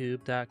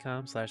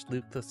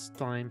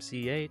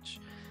youtube.com/LukeTheSlimeCH.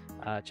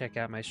 Check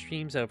out my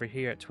streams over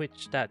here at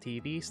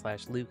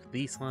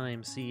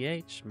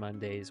twitch.tv/LukeTheSlimeCH,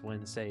 Mondays,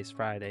 Wednesdays,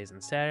 Fridays,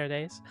 and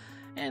Saturdays.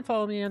 And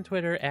follow me on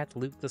Twitter at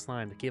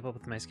LukeTheSlime to keep up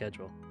with my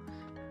schedule.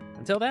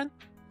 Until then,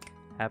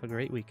 have a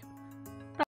great week.